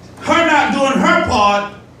 her not doing her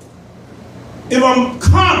part. If I'm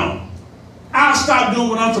carnal, I'll stop doing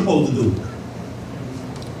what I'm supposed to do.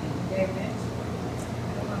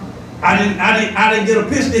 I didn't get a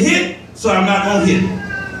pitch to hit, so I'm not going to hit it.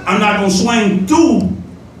 I'm not going to swing through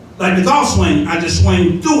like the golf swing. I just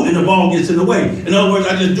swing through and the ball gets in the way. In other words,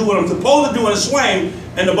 I just do what I'm supposed to do in a swing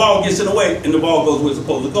and the ball gets in the way and the ball goes where it's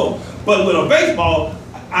supposed to go. But with a baseball,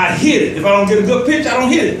 I hit it. If I don't get a good pitch, I don't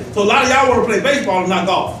hit it. So a lot of y'all want to play baseball and not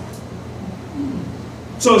golf.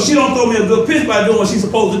 So if she don't throw me a good pitch by doing what she's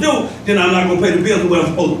supposed to do, then I'm not going to pay the bills the way I'm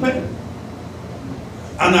supposed to pay.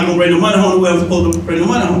 I'm not going to bring the money home the way I'm supposed to bring the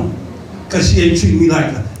money home. Because she ain't treating me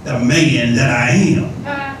like the man that I am.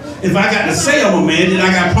 If I got to say I'm a man, then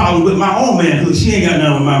I got problems with my own manhood. She ain't got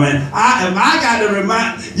nothing with my man. If I got to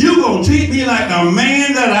remind, you going to treat me like the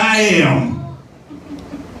man that I am.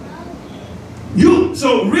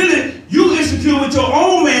 So really, you insecure with your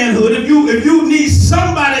own manhood if you need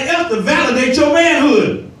somebody else to validate your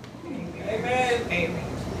manhood. Amen. Amen.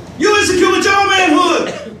 You insecure with your own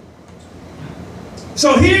manhood.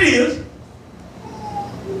 So here it is.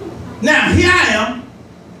 Now here I am,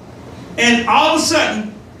 and all of a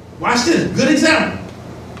sudden, watch this, good example.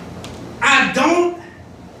 I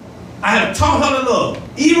have taught her to love.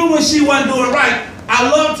 Even when she wasn't doing right, I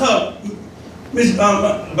loved her.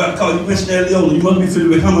 I'm about to call you missionary Leola. You must be fit to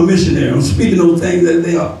become a missionary. I'm speaking those things that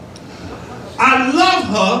they are. I love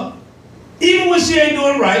her, even when she ain't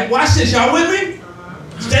doing right. Watch this, y'all with me?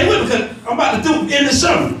 Stay with me, because I'm about to do in the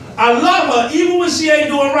sermon. I love her, even when she ain't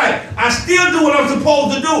doing right. I still do what I'm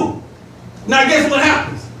supposed to do. Now guess what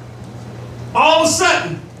happens? All of a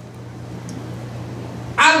sudden,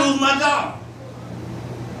 I lose my job.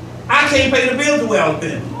 I can't pay the bills the way I was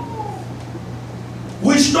paying.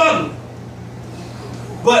 We struggled.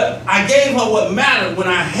 But I gave her what mattered when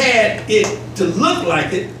I had it to look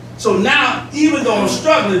like it. So now, even though I'm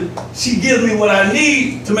struggling, she gives me what I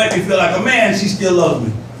need to make me feel like a man. She still loves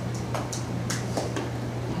me.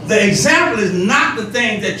 the example is not the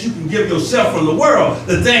thing that you can give yourself from the world.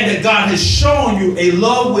 The thing that God has shown you, a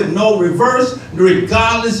love with no reverse,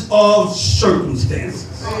 regardless of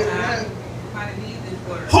circumstances. Amen.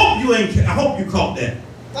 I hope you caught that.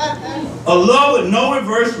 A love with no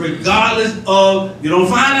reverse, regardless of, you don't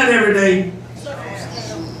find that every day.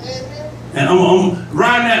 And I'm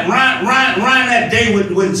riding that day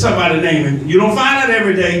with somebody's name. And you don't find that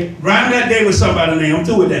every day. Riding that day with somebody's name. I'm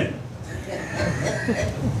through with that.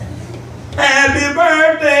 Happy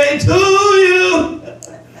birthday to you.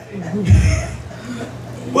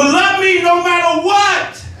 Will love me no matter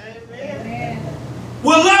what.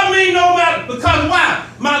 Will love me no matter, because why?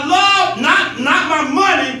 My love, not my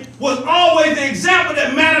money, was always the example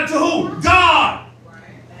that mattered to who? God.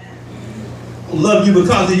 I love you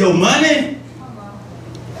because of your money.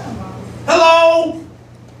 Hello?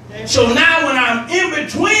 So now when I'm in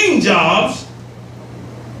between jobs,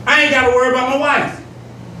 I ain't got to worry about my wife.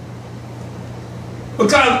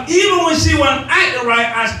 Because even when she wasn't acting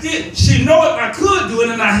right, she know if I could do it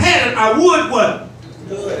and I had it, I would what?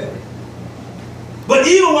 Do it. But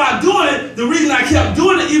even while doing it, the reason I kept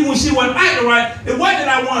doing it, even when she wasn't acting right, it wasn't that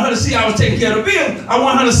I wanted her to see I was taking care of the bill. I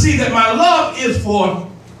want her to see that my love is for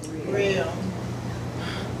real.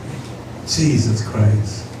 Jesus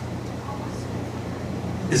Christ.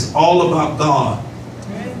 It's all about God.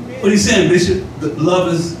 What are you saying, Bishop?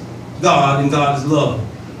 Love is God and God is love.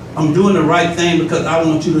 I'm doing the right thing because I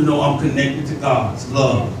want you to know I'm connected to God's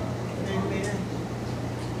love. Amen.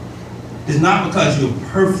 It's not because you're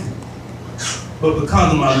perfect, but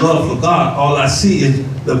because of my love for God. All I see is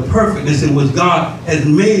the perfectness in which God has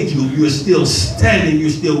made you. You're still standing, you're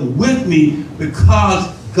still with me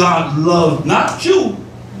because God loves not you,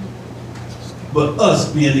 but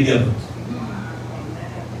us being together.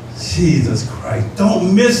 Jesus Christ.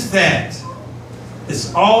 Don't miss that.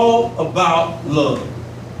 It's all about love.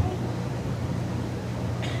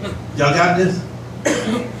 Y'all got this?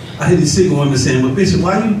 I hear these single women saying, well, Bishop,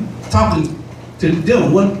 why are you talking to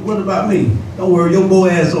them? What about me? Don't worry, your boy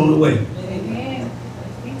ass on the way. Amen.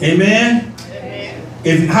 Amen?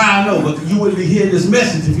 Amen. How I know, but you wouldn't be hearing this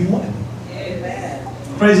message if you wanted. Amen.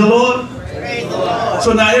 Praise the Lord. Praise the Lord.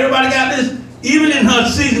 So now everybody got this? Even in her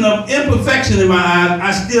season of imperfection in my eyes,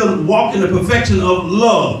 I still walk in the perfection of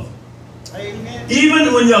love. Amen.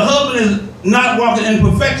 Even when your husband is not walking in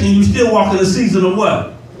perfection, you still walk in the season of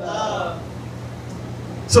what? Love.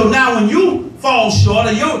 So now when you fall short,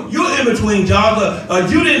 or you're in between jobs, or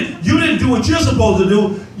you didn't do what you're supposed to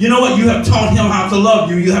do, you know what? You have taught him how to love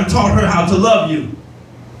you. You have taught her how to love you.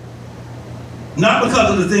 Not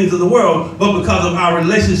because of the things of the world, but because of our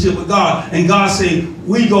relationship with God. And God saying,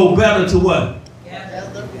 we go better to what?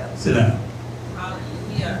 Yeah. Sit down.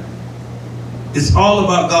 Hallelujah. It's all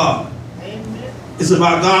about God. Amen. It's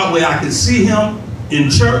about God where I can see him in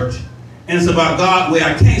church, and it's about God where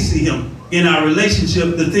I can't see him in our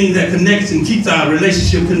relationship, the thing that connects and keeps our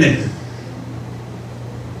relationship connected.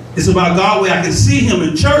 It's about God where I can see him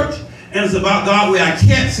in church, and it's about God where I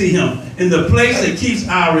can't see him in the place that keeps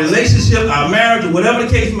our relationship, our marriage, or whatever the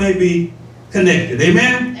case may be, connected.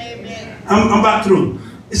 Amen? Amen. I'm about through.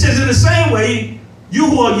 It says, in the same way, you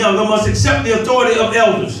who are younger must accept the authority of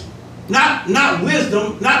elders. Not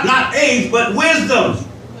wisdom, not age, but wisdom.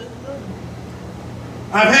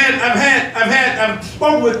 I've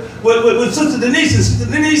spoken with Sister Denise, and Sister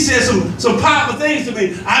Denise said some powerful things to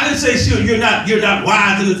me. I didn't say, sure, you're not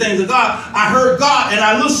wise in the things of God. I heard God and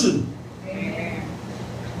I listened.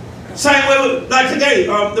 Same way like today,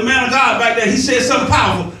 the man of God back there, he said something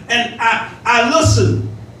powerful, and I listened,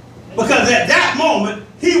 because at that moment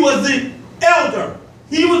he was the elder.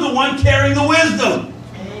 He was the one carrying the wisdom.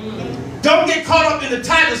 Don't get caught up in the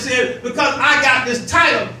title said, because I got this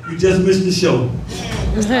title, you just missed the show.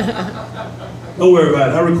 Don't worry about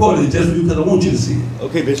it. I recorded it just because I want you to see it.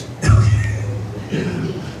 Okay, Bishop.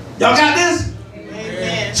 Y'all got this?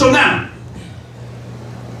 Amen. So now,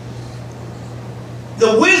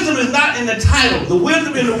 the wisdom is not in the title. The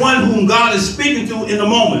wisdom is the one whom God is speaking to in the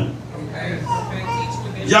moment.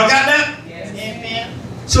 Y'all got that? Yes. Amen.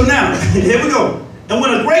 So now, here we go. And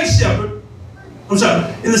when a great shepherd, in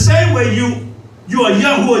the same way who are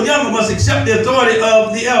younger must accept the authority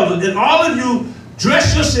of the elder. And all of you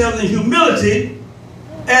dress yourselves in humility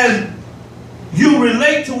as you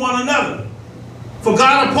relate to one another. For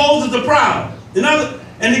God opposes the proud.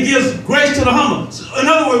 And he gives grace to the humble. So in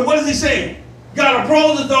other words, what is he saying? God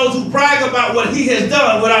opposes those who brag about what he has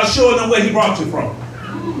done without showing them where he brought you from.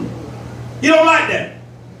 You don't like that.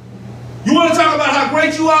 You want to talk about how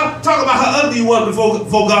great you are? Talk about how ugly you were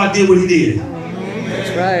before God did what he did.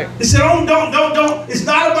 That's right. He said, don't. It's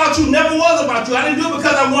not about about you never was about you. I didn't do it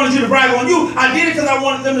because I wanted you to brag on you. I did it because I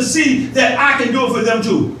wanted them to see that I can do it for them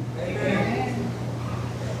too. Amen.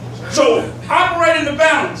 So operate in the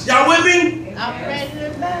balance. Y'all with me? Operate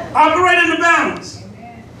in the balance. Operate in the balance.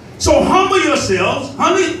 Amen. So humble yourselves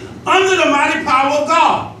under the mighty power of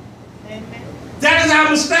God. Amen. That is our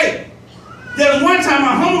mistake. There was one time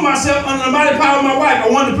I humbled myself under the mighty power of my wife. I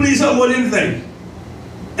wanted to please her more than anything.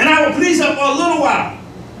 And I would please her for a little while.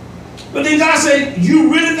 But then God said,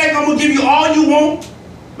 you really think I'm going to give you all you want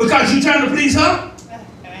because you're trying to please her?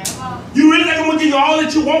 You really think I'm going to give you all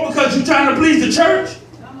that you want because you're trying to please the church?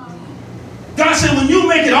 God said, when you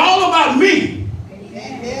make it all about me,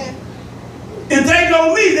 if they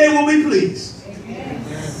know me, they will be pleased.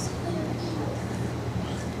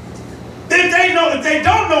 If they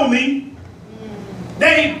don't know me,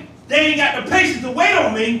 they ain't got the patience to wait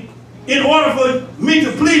on me in order for me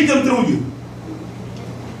to please them through you.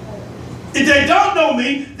 If they don't know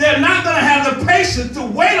me, they're not going to have the patience to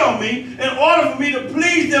wait on me in order for me to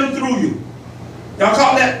please them through you. Y'all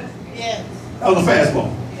caught that? Yes. That was a fastball.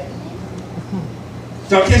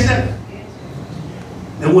 Y'all catch that?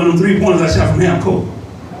 That one of them 3 pointers I shot from half court.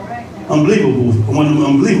 Unbelievable. One of them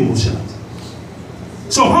unbelievable shots.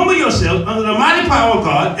 So humble yourself under the mighty power of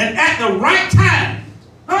God and at the right time.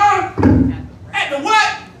 Huh? At the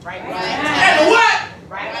what? Right time. At the what?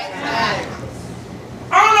 Right time.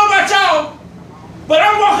 I don't know about y'all, but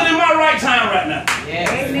I'm walking in my right time right now.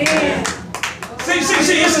 Yes. Amen.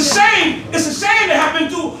 See, it's a shame. It's a shame to have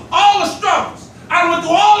been through all the struggles. I went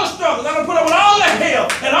through all the struggles. I put up with all the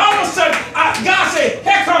hell. And all of a sudden, God said,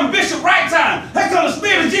 here comes Bishop right time. Here comes the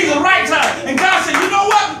Spirit of Jesus right time. And God said, you know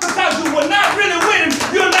what? Because you were not really with him,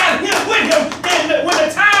 you're not here with him. And when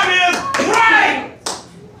the time is right.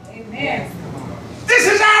 Amen. This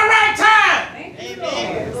is our right time. Thank you,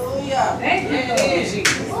 Hallelujah. Thank you,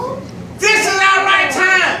 Jesus. This is our right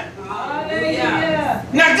time. Hallelujah.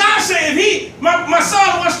 Now God said, if my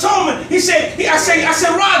son once told me, I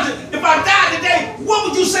said, Roger, if I died today, what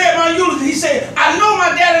would you say at my eulogy? He said, I know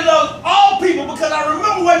my daddy loves all people because I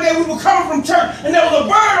remember one day we were coming from church and there was a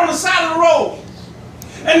bird on the side of the road.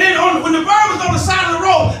 And then when the bird was on the side of the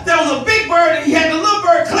road, there was a big bird and he had the little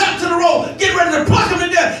bird clapped to the road, getting ready to pluck him to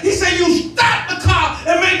death. He said, you stop the car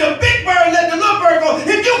and make the big bird let the little bird go.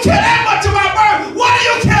 If you care that much about birds, why do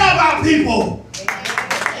you care about people?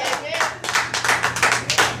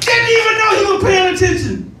 Didn't even know he was paying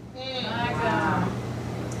attention.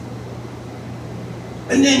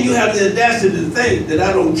 And then you have the audacity to think that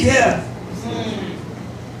I don't care.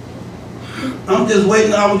 I'm just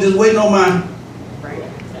waiting. I was just waiting on my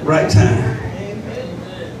right time.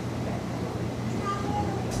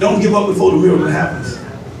 Don't give up before the miracle happens.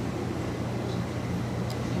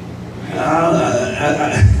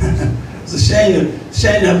 It's a shame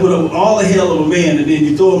to put up all the hell of a man and then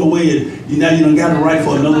you throw him away and now you done got a right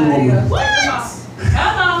for another woman. What?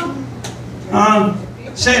 Come on.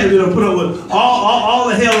 Shame to put up with all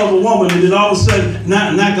the hell of a woman and then all of a sudden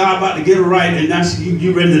now God about to get her right and now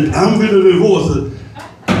you ready to, I'm ready to divorce her.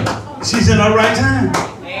 She's in her right time.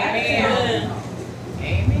 Amen.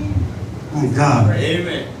 Amen. My God.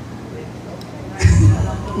 Amen.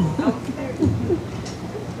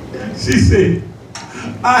 She said,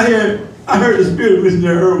 I heard the Spirit of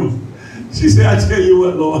Missionary Irma. She said, I tell you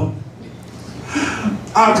what, Lord,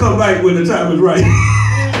 I'll come back when the time is right.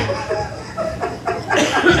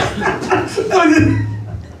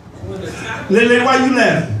 Lily, why you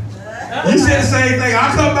laughing? You said the same thing.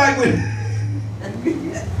 I'll come back with it.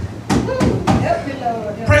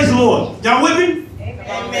 Praise the Lord. Y'all with me?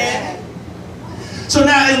 Amen. So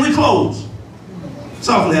now as we close,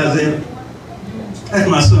 softly, Isaiah. That's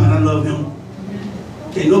my son. I love him.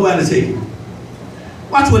 Can't nobody take him.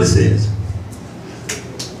 Watch what it says.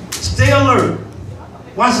 Stay alert.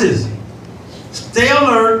 Watch this. Stay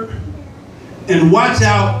alert and watch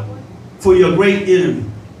out for your great enemy.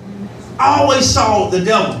 I always saw the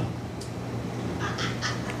devil.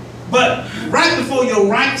 But right before your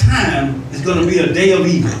right time is going to be a day of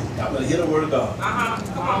evil. Y'all better hear the word of God.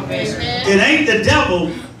 Come on, baby. It ain't the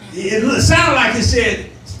devil. It sounded like it said,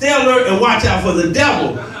 stay alert and watch out for the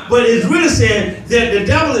devil. But it's really saying that the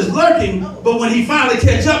devil is lurking, but when he finally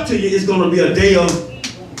catch up to you, it's going to be a day of.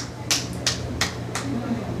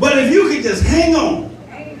 But if you can just hang on,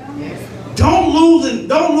 don't lose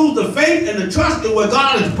the faith and the trust in where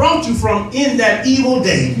God has brought you from in that evil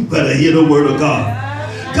day. You better hear the word of God.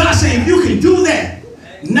 God said, if you can do that,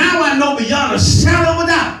 now I know beyond a shadow of a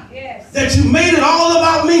doubt that you made it all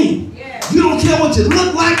about me. You don't care what you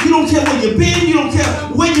look like. You don't care where you've been. You don't care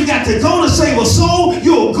where you got to go to save a soul.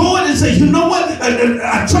 You'll go in and say, you know what?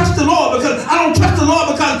 I trust the Lord because I don't trust the Lord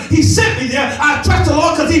because he sent me there. I trust the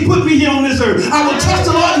Lord because he put me here on this earth. I will trust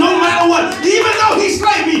the Lord no matter what. Even though he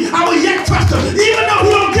slayed me, I will yet trust him. Even though he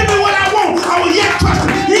don't give me what I want, I will yet trust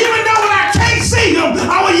him. Even though when I can't see him,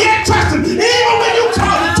 I will yet trust him. Even when you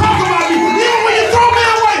talk about me, even when you throw me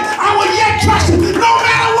away, I will yet trust him. No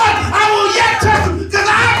matter what, I will yet trust him because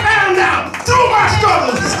I found out through my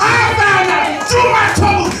struggles, I found out through my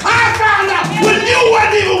troubles, I found out when you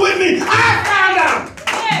weren't even with me, I found out.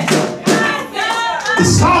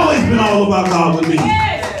 It's always been all about God with me.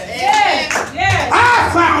 I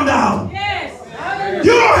found out.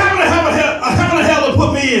 You don't have a heaven and hell to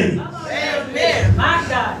put me in.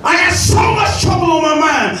 I got so much trouble on my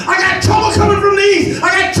mind. I got trouble coming from the east. I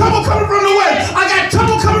got trouble coming from the west. I got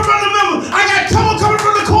trouble coming from the members. I got trouble coming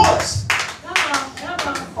from the courts.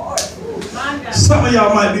 Some of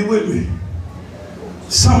y'all might be with me.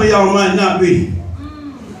 Some of y'all might not be.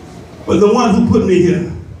 But the one who put me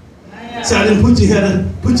here. So I didn't put you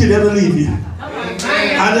there to leave you.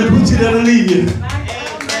 I didn't put you there to leave you.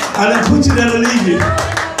 I didn't put you there to leave you.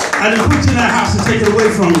 I didn't put you in that house to take it away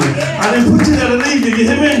from you. I didn't put you there to leave you. You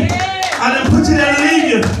hear me? I didn't put you there to leave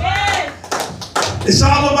you. It's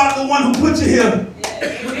all about the one who put you here.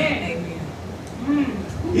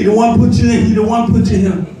 He the one put you in. He the one put you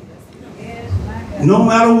here. No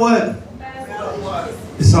matter what,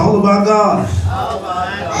 it's all about God.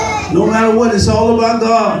 No matter what, it's all about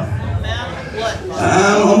God.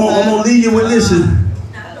 I'm going to leave you with this.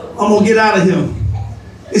 I'm going to get out of here.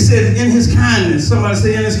 It says, in his kindness. Somebody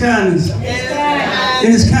say, in his kindness.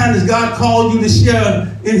 In his kindness, God called you to share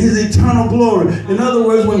in his eternal glory. In other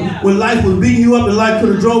words, when life was beating you up and life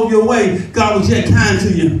could have drove you away, God was yet kind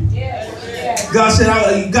to you. God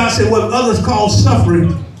said what others call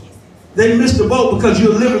suffering, they missed the boat because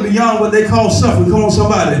you're living beyond what they call suffering. Come on,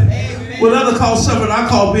 somebody. What others call suffering, I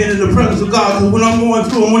call being in the presence of God. Because when I'm going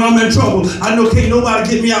through and when I'm in trouble, I know can't nobody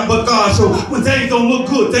get me out but God. So when things don't look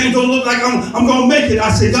good, things don't look like I'm going to make it,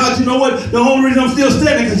 I say, God, you know what? The only reason I'm still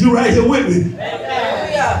standing because you're right here with me.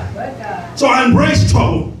 So I embrace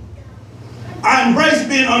trouble. I embrace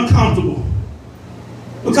being uncomfortable.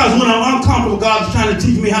 Because when I'm uncomfortable, God's trying to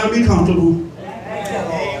teach me how to be comfortable.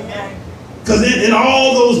 Because in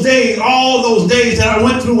all those days that I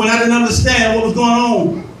went through when I didn't understand what was going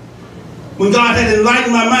on, when God had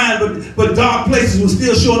enlightened my mind, but dark places were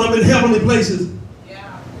still showing up in heavenly places.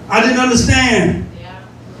 I didn't understand.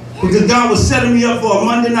 Because God was setting me up for a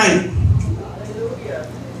Monday night.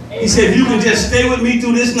 He said, if you can just stay with me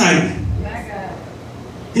through this night.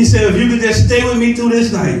 He said, if you can just stay with me through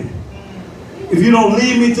this night. If you don't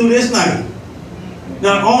leave me through this night.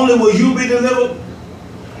 Not only will you be delivered,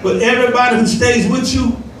 but everybody who stays with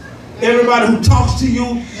you, everybody who talks to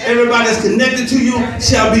you, everybody that's connected to you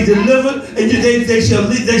shall be delivered, and they shall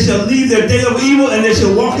leave their day of evil, and they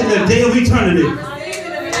shall walk in their day of eternity.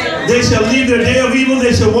 They shall leave their day of evil,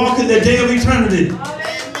 they shall walk in their day of eternity.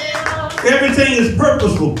 Everything is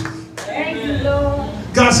purposeful.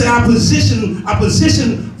 God said, I position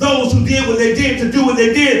those who did what they did to do what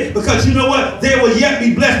they did, because you know what? They will yet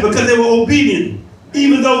be blessed because they were obedient,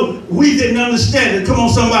 even though we didn't understand it. Come on,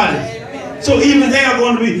 somebody. So even they are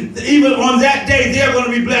going to be, even on that day, they're going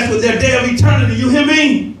to be blessed with their day of eternity. You hear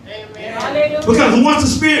me? Amen. Because once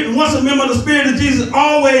a member of the Spirit of Jesus,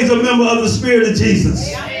 always a member of the Spirit of Jesus.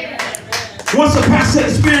 Once a pastor at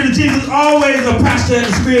the Spirit of Jesus, always a pastor at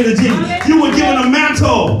the Spirit of Jesus. You were given a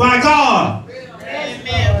mantle by God.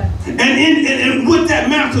 And with that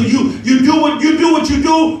mantle, you do what you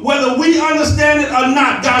do, whether we understand it or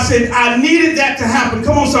not. God said, I needed that to happen.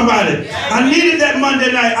 Come on, somebody. I needed that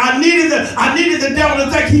Monday night. I needed the devil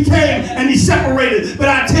to think he came and he separated. But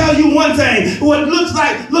I tell you one thing, what looks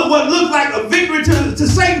like a victory to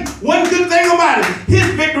Satan, one good thing about it, his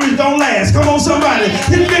victories don't last. Come on, somebody.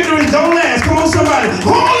 His victories don't last. Come on, somebody.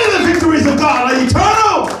 Only the victories of God are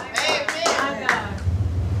eternal.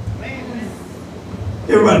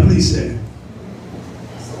 Everybody please stand.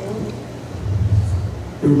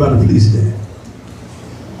 Everybody please stand.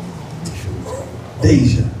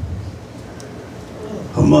 Deja,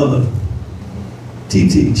 her mother,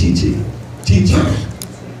 Chi-Chi,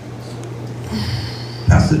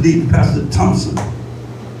 Pastor D, Pastor Thompson,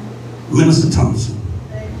 Minister Thompson,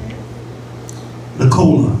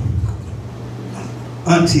 Nicola,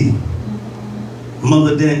 Auntie,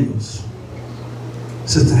 Mother Daniels,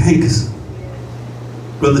 Sister Hankerson,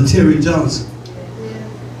 Brother Terry Johnson,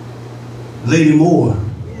 Lady Moore,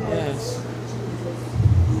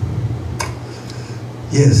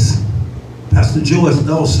 yes, Pastor Joyce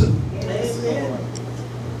Dawson,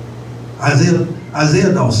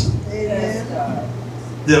 Isaiah Dawson.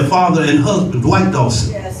 Their father and husband, Dwight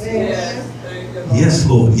Dawson. Yes,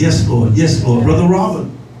 Lord. Yes, Lord. Yes, Lord. Brother Robert.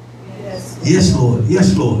 Yes, Lord.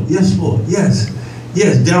 Yes, Lord. Yes, Lord. Yes.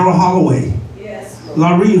 Yes. Darrell Holloway.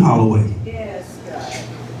 Laureen Holloway.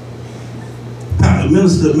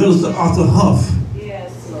 Minister Arthur Huff.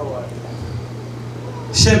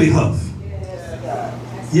 Chevy Huff.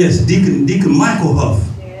 Yes. Deacon Michael Huff.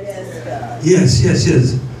 Yes.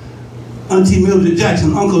 Auntie Mildred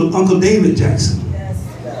Jackson. Uncle David Jackson.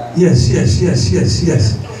 Yes.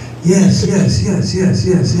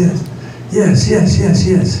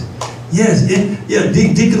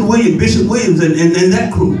 Deacon William, Bishop Williams, and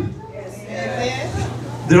that crew.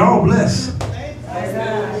 They're all blessed.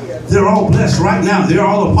 They're all blessed right now. They're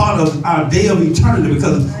all a part of our day of eternity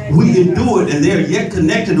because we endured and they're yet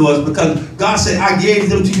connected to us because God said, I gave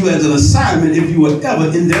them to you as an assignment if you were ever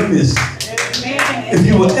in their midst. If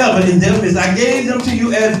you were ever in their midst. I gave them to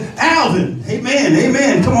you as Alvin. Amen.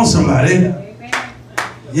 Amen. Come on, somebody.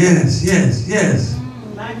 Yes.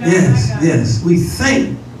 We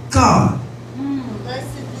thank God.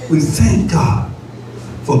 We thank God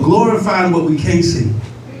for glorifying what we can't see.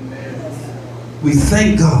 We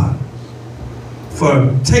thank God for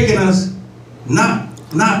taking us, not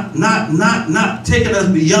taking us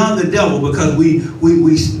beyond the devil because we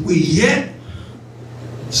yet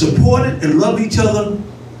support it and love each other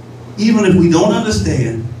even if we don't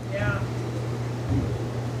understand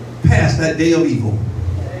past that day of evil.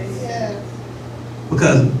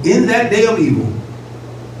 Because in that day of evil,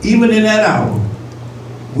 even in that hour,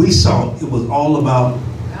 we saw it was all about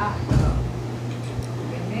God.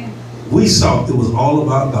 We saw it was all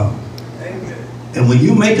about God. Amen. And when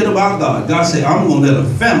you make it about God, God said, I'm going to let a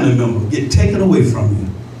family member get taken away from you.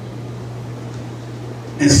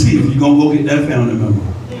 And see if you're going to go get that family member.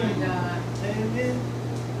 Amen.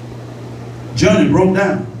 Journey broke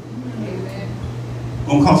down. Amen.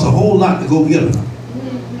 Going to cost a whole lot to go get her.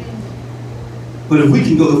 But if we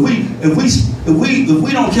can go, if we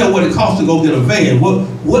don't care what it costs to go get a van,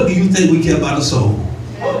 what do you think we care about a soul?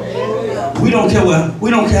 We don't care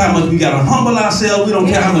how much we gotta humble ourselves. We don't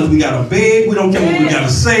care how much we gotta beg. We don't care what we gotta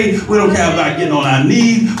say. We don't care about getting on our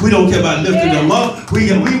knees. We don't care about lifting them up. We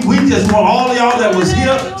just want all of y'all that was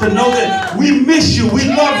here to know that we miss you. We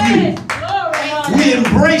love you. We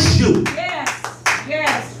embrace you.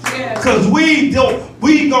 Because we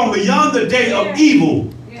gone beyond the day of evil.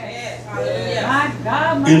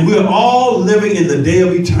 And we're all living in the day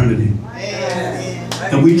of eternity.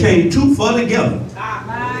 And we came too far together.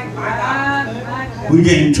 We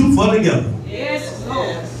came too far together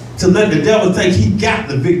to let the devil think he got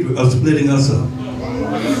the victory of splitting us up.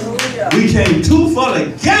 We came too far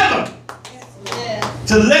together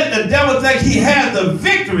to let the devil think he has the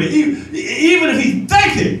victory, even if he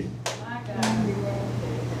think it.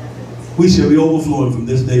 We shall be overflowing from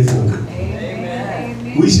this day forward.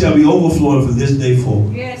 We shall be overflowing from this day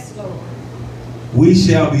forward. Yes, Lord. We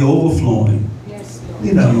shall be overflowing. Yes, Lord.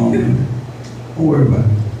 Leave that alone, man. Don't worry about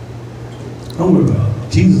it. Don't worry about it.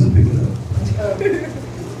 Jesus will pick it up.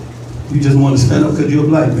 You just want to stand up because you're a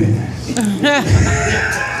black man.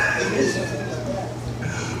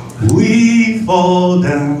 We fall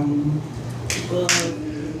down,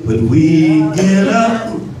 but we get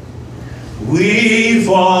up. We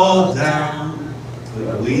fall down,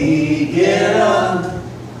 but we get up.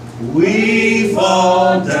 We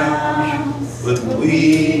fall down, but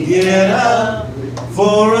we get up.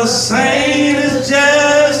 For a saint is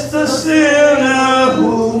just a sinner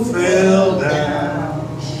who fell down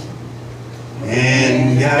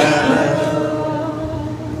and got up.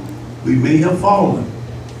 We may have fallen,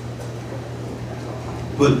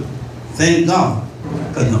 but thank God,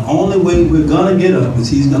 because the only way we're going to get up is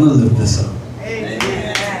He's going to lift us up.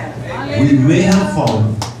 Amen. We may have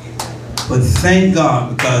fallen, but thank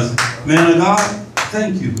God, because, man of God,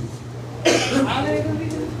 thank you.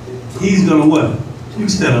 He's going to what? You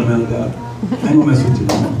stand up, man of God. I ain't going to mess with you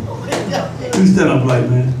no more. You stand up, black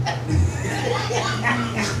man.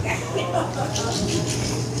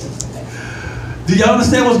 Do y'all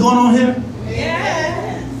understand what's going on here?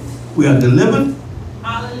 Yes. We are delivered.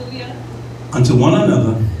 Hallelujah. Unto one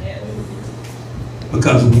another. Yes.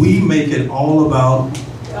 Because we make it all about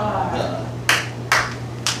God.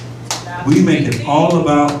 We make it all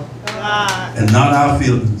about God and not our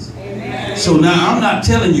feelings. Amen. So now I'm not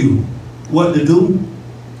telling you what to do,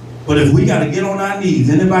 but if we got to get on our knees,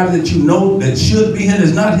 anybody that you know that should be here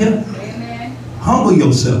that's not here, amen, humble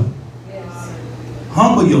yourself. Yes.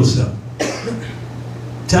 Humble yourself.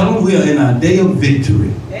 Tell them we are in our day of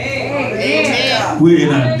victory. Amen. We're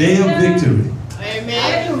in our day of victory. Amen.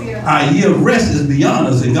 Our year of rest is beyond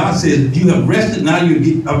us. And God says, you have rested, now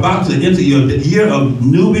you're about to enter your year of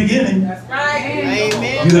new beginning. That's right.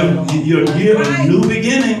 Amen. You have your year of new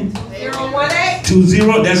beginning.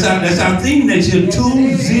 20, that's our theme next year,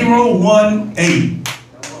 2018.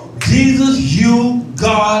 Jesus, you,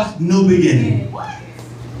 God's new beginning.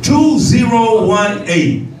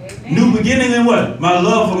 2018. New beginning in what? My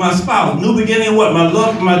love for my spouse. New beginning in what? My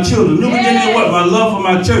love for my children. New beginning in what? My love for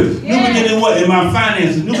my church. New beginning in what? In my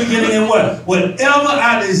finances. New beginning in what? Whatever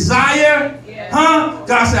I desire,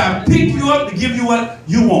 God said, I pick you up to give you what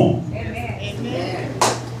you want.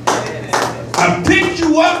 I picked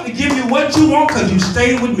you up to give you what you want because you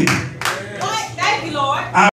stayed with me. Thank you, Lord.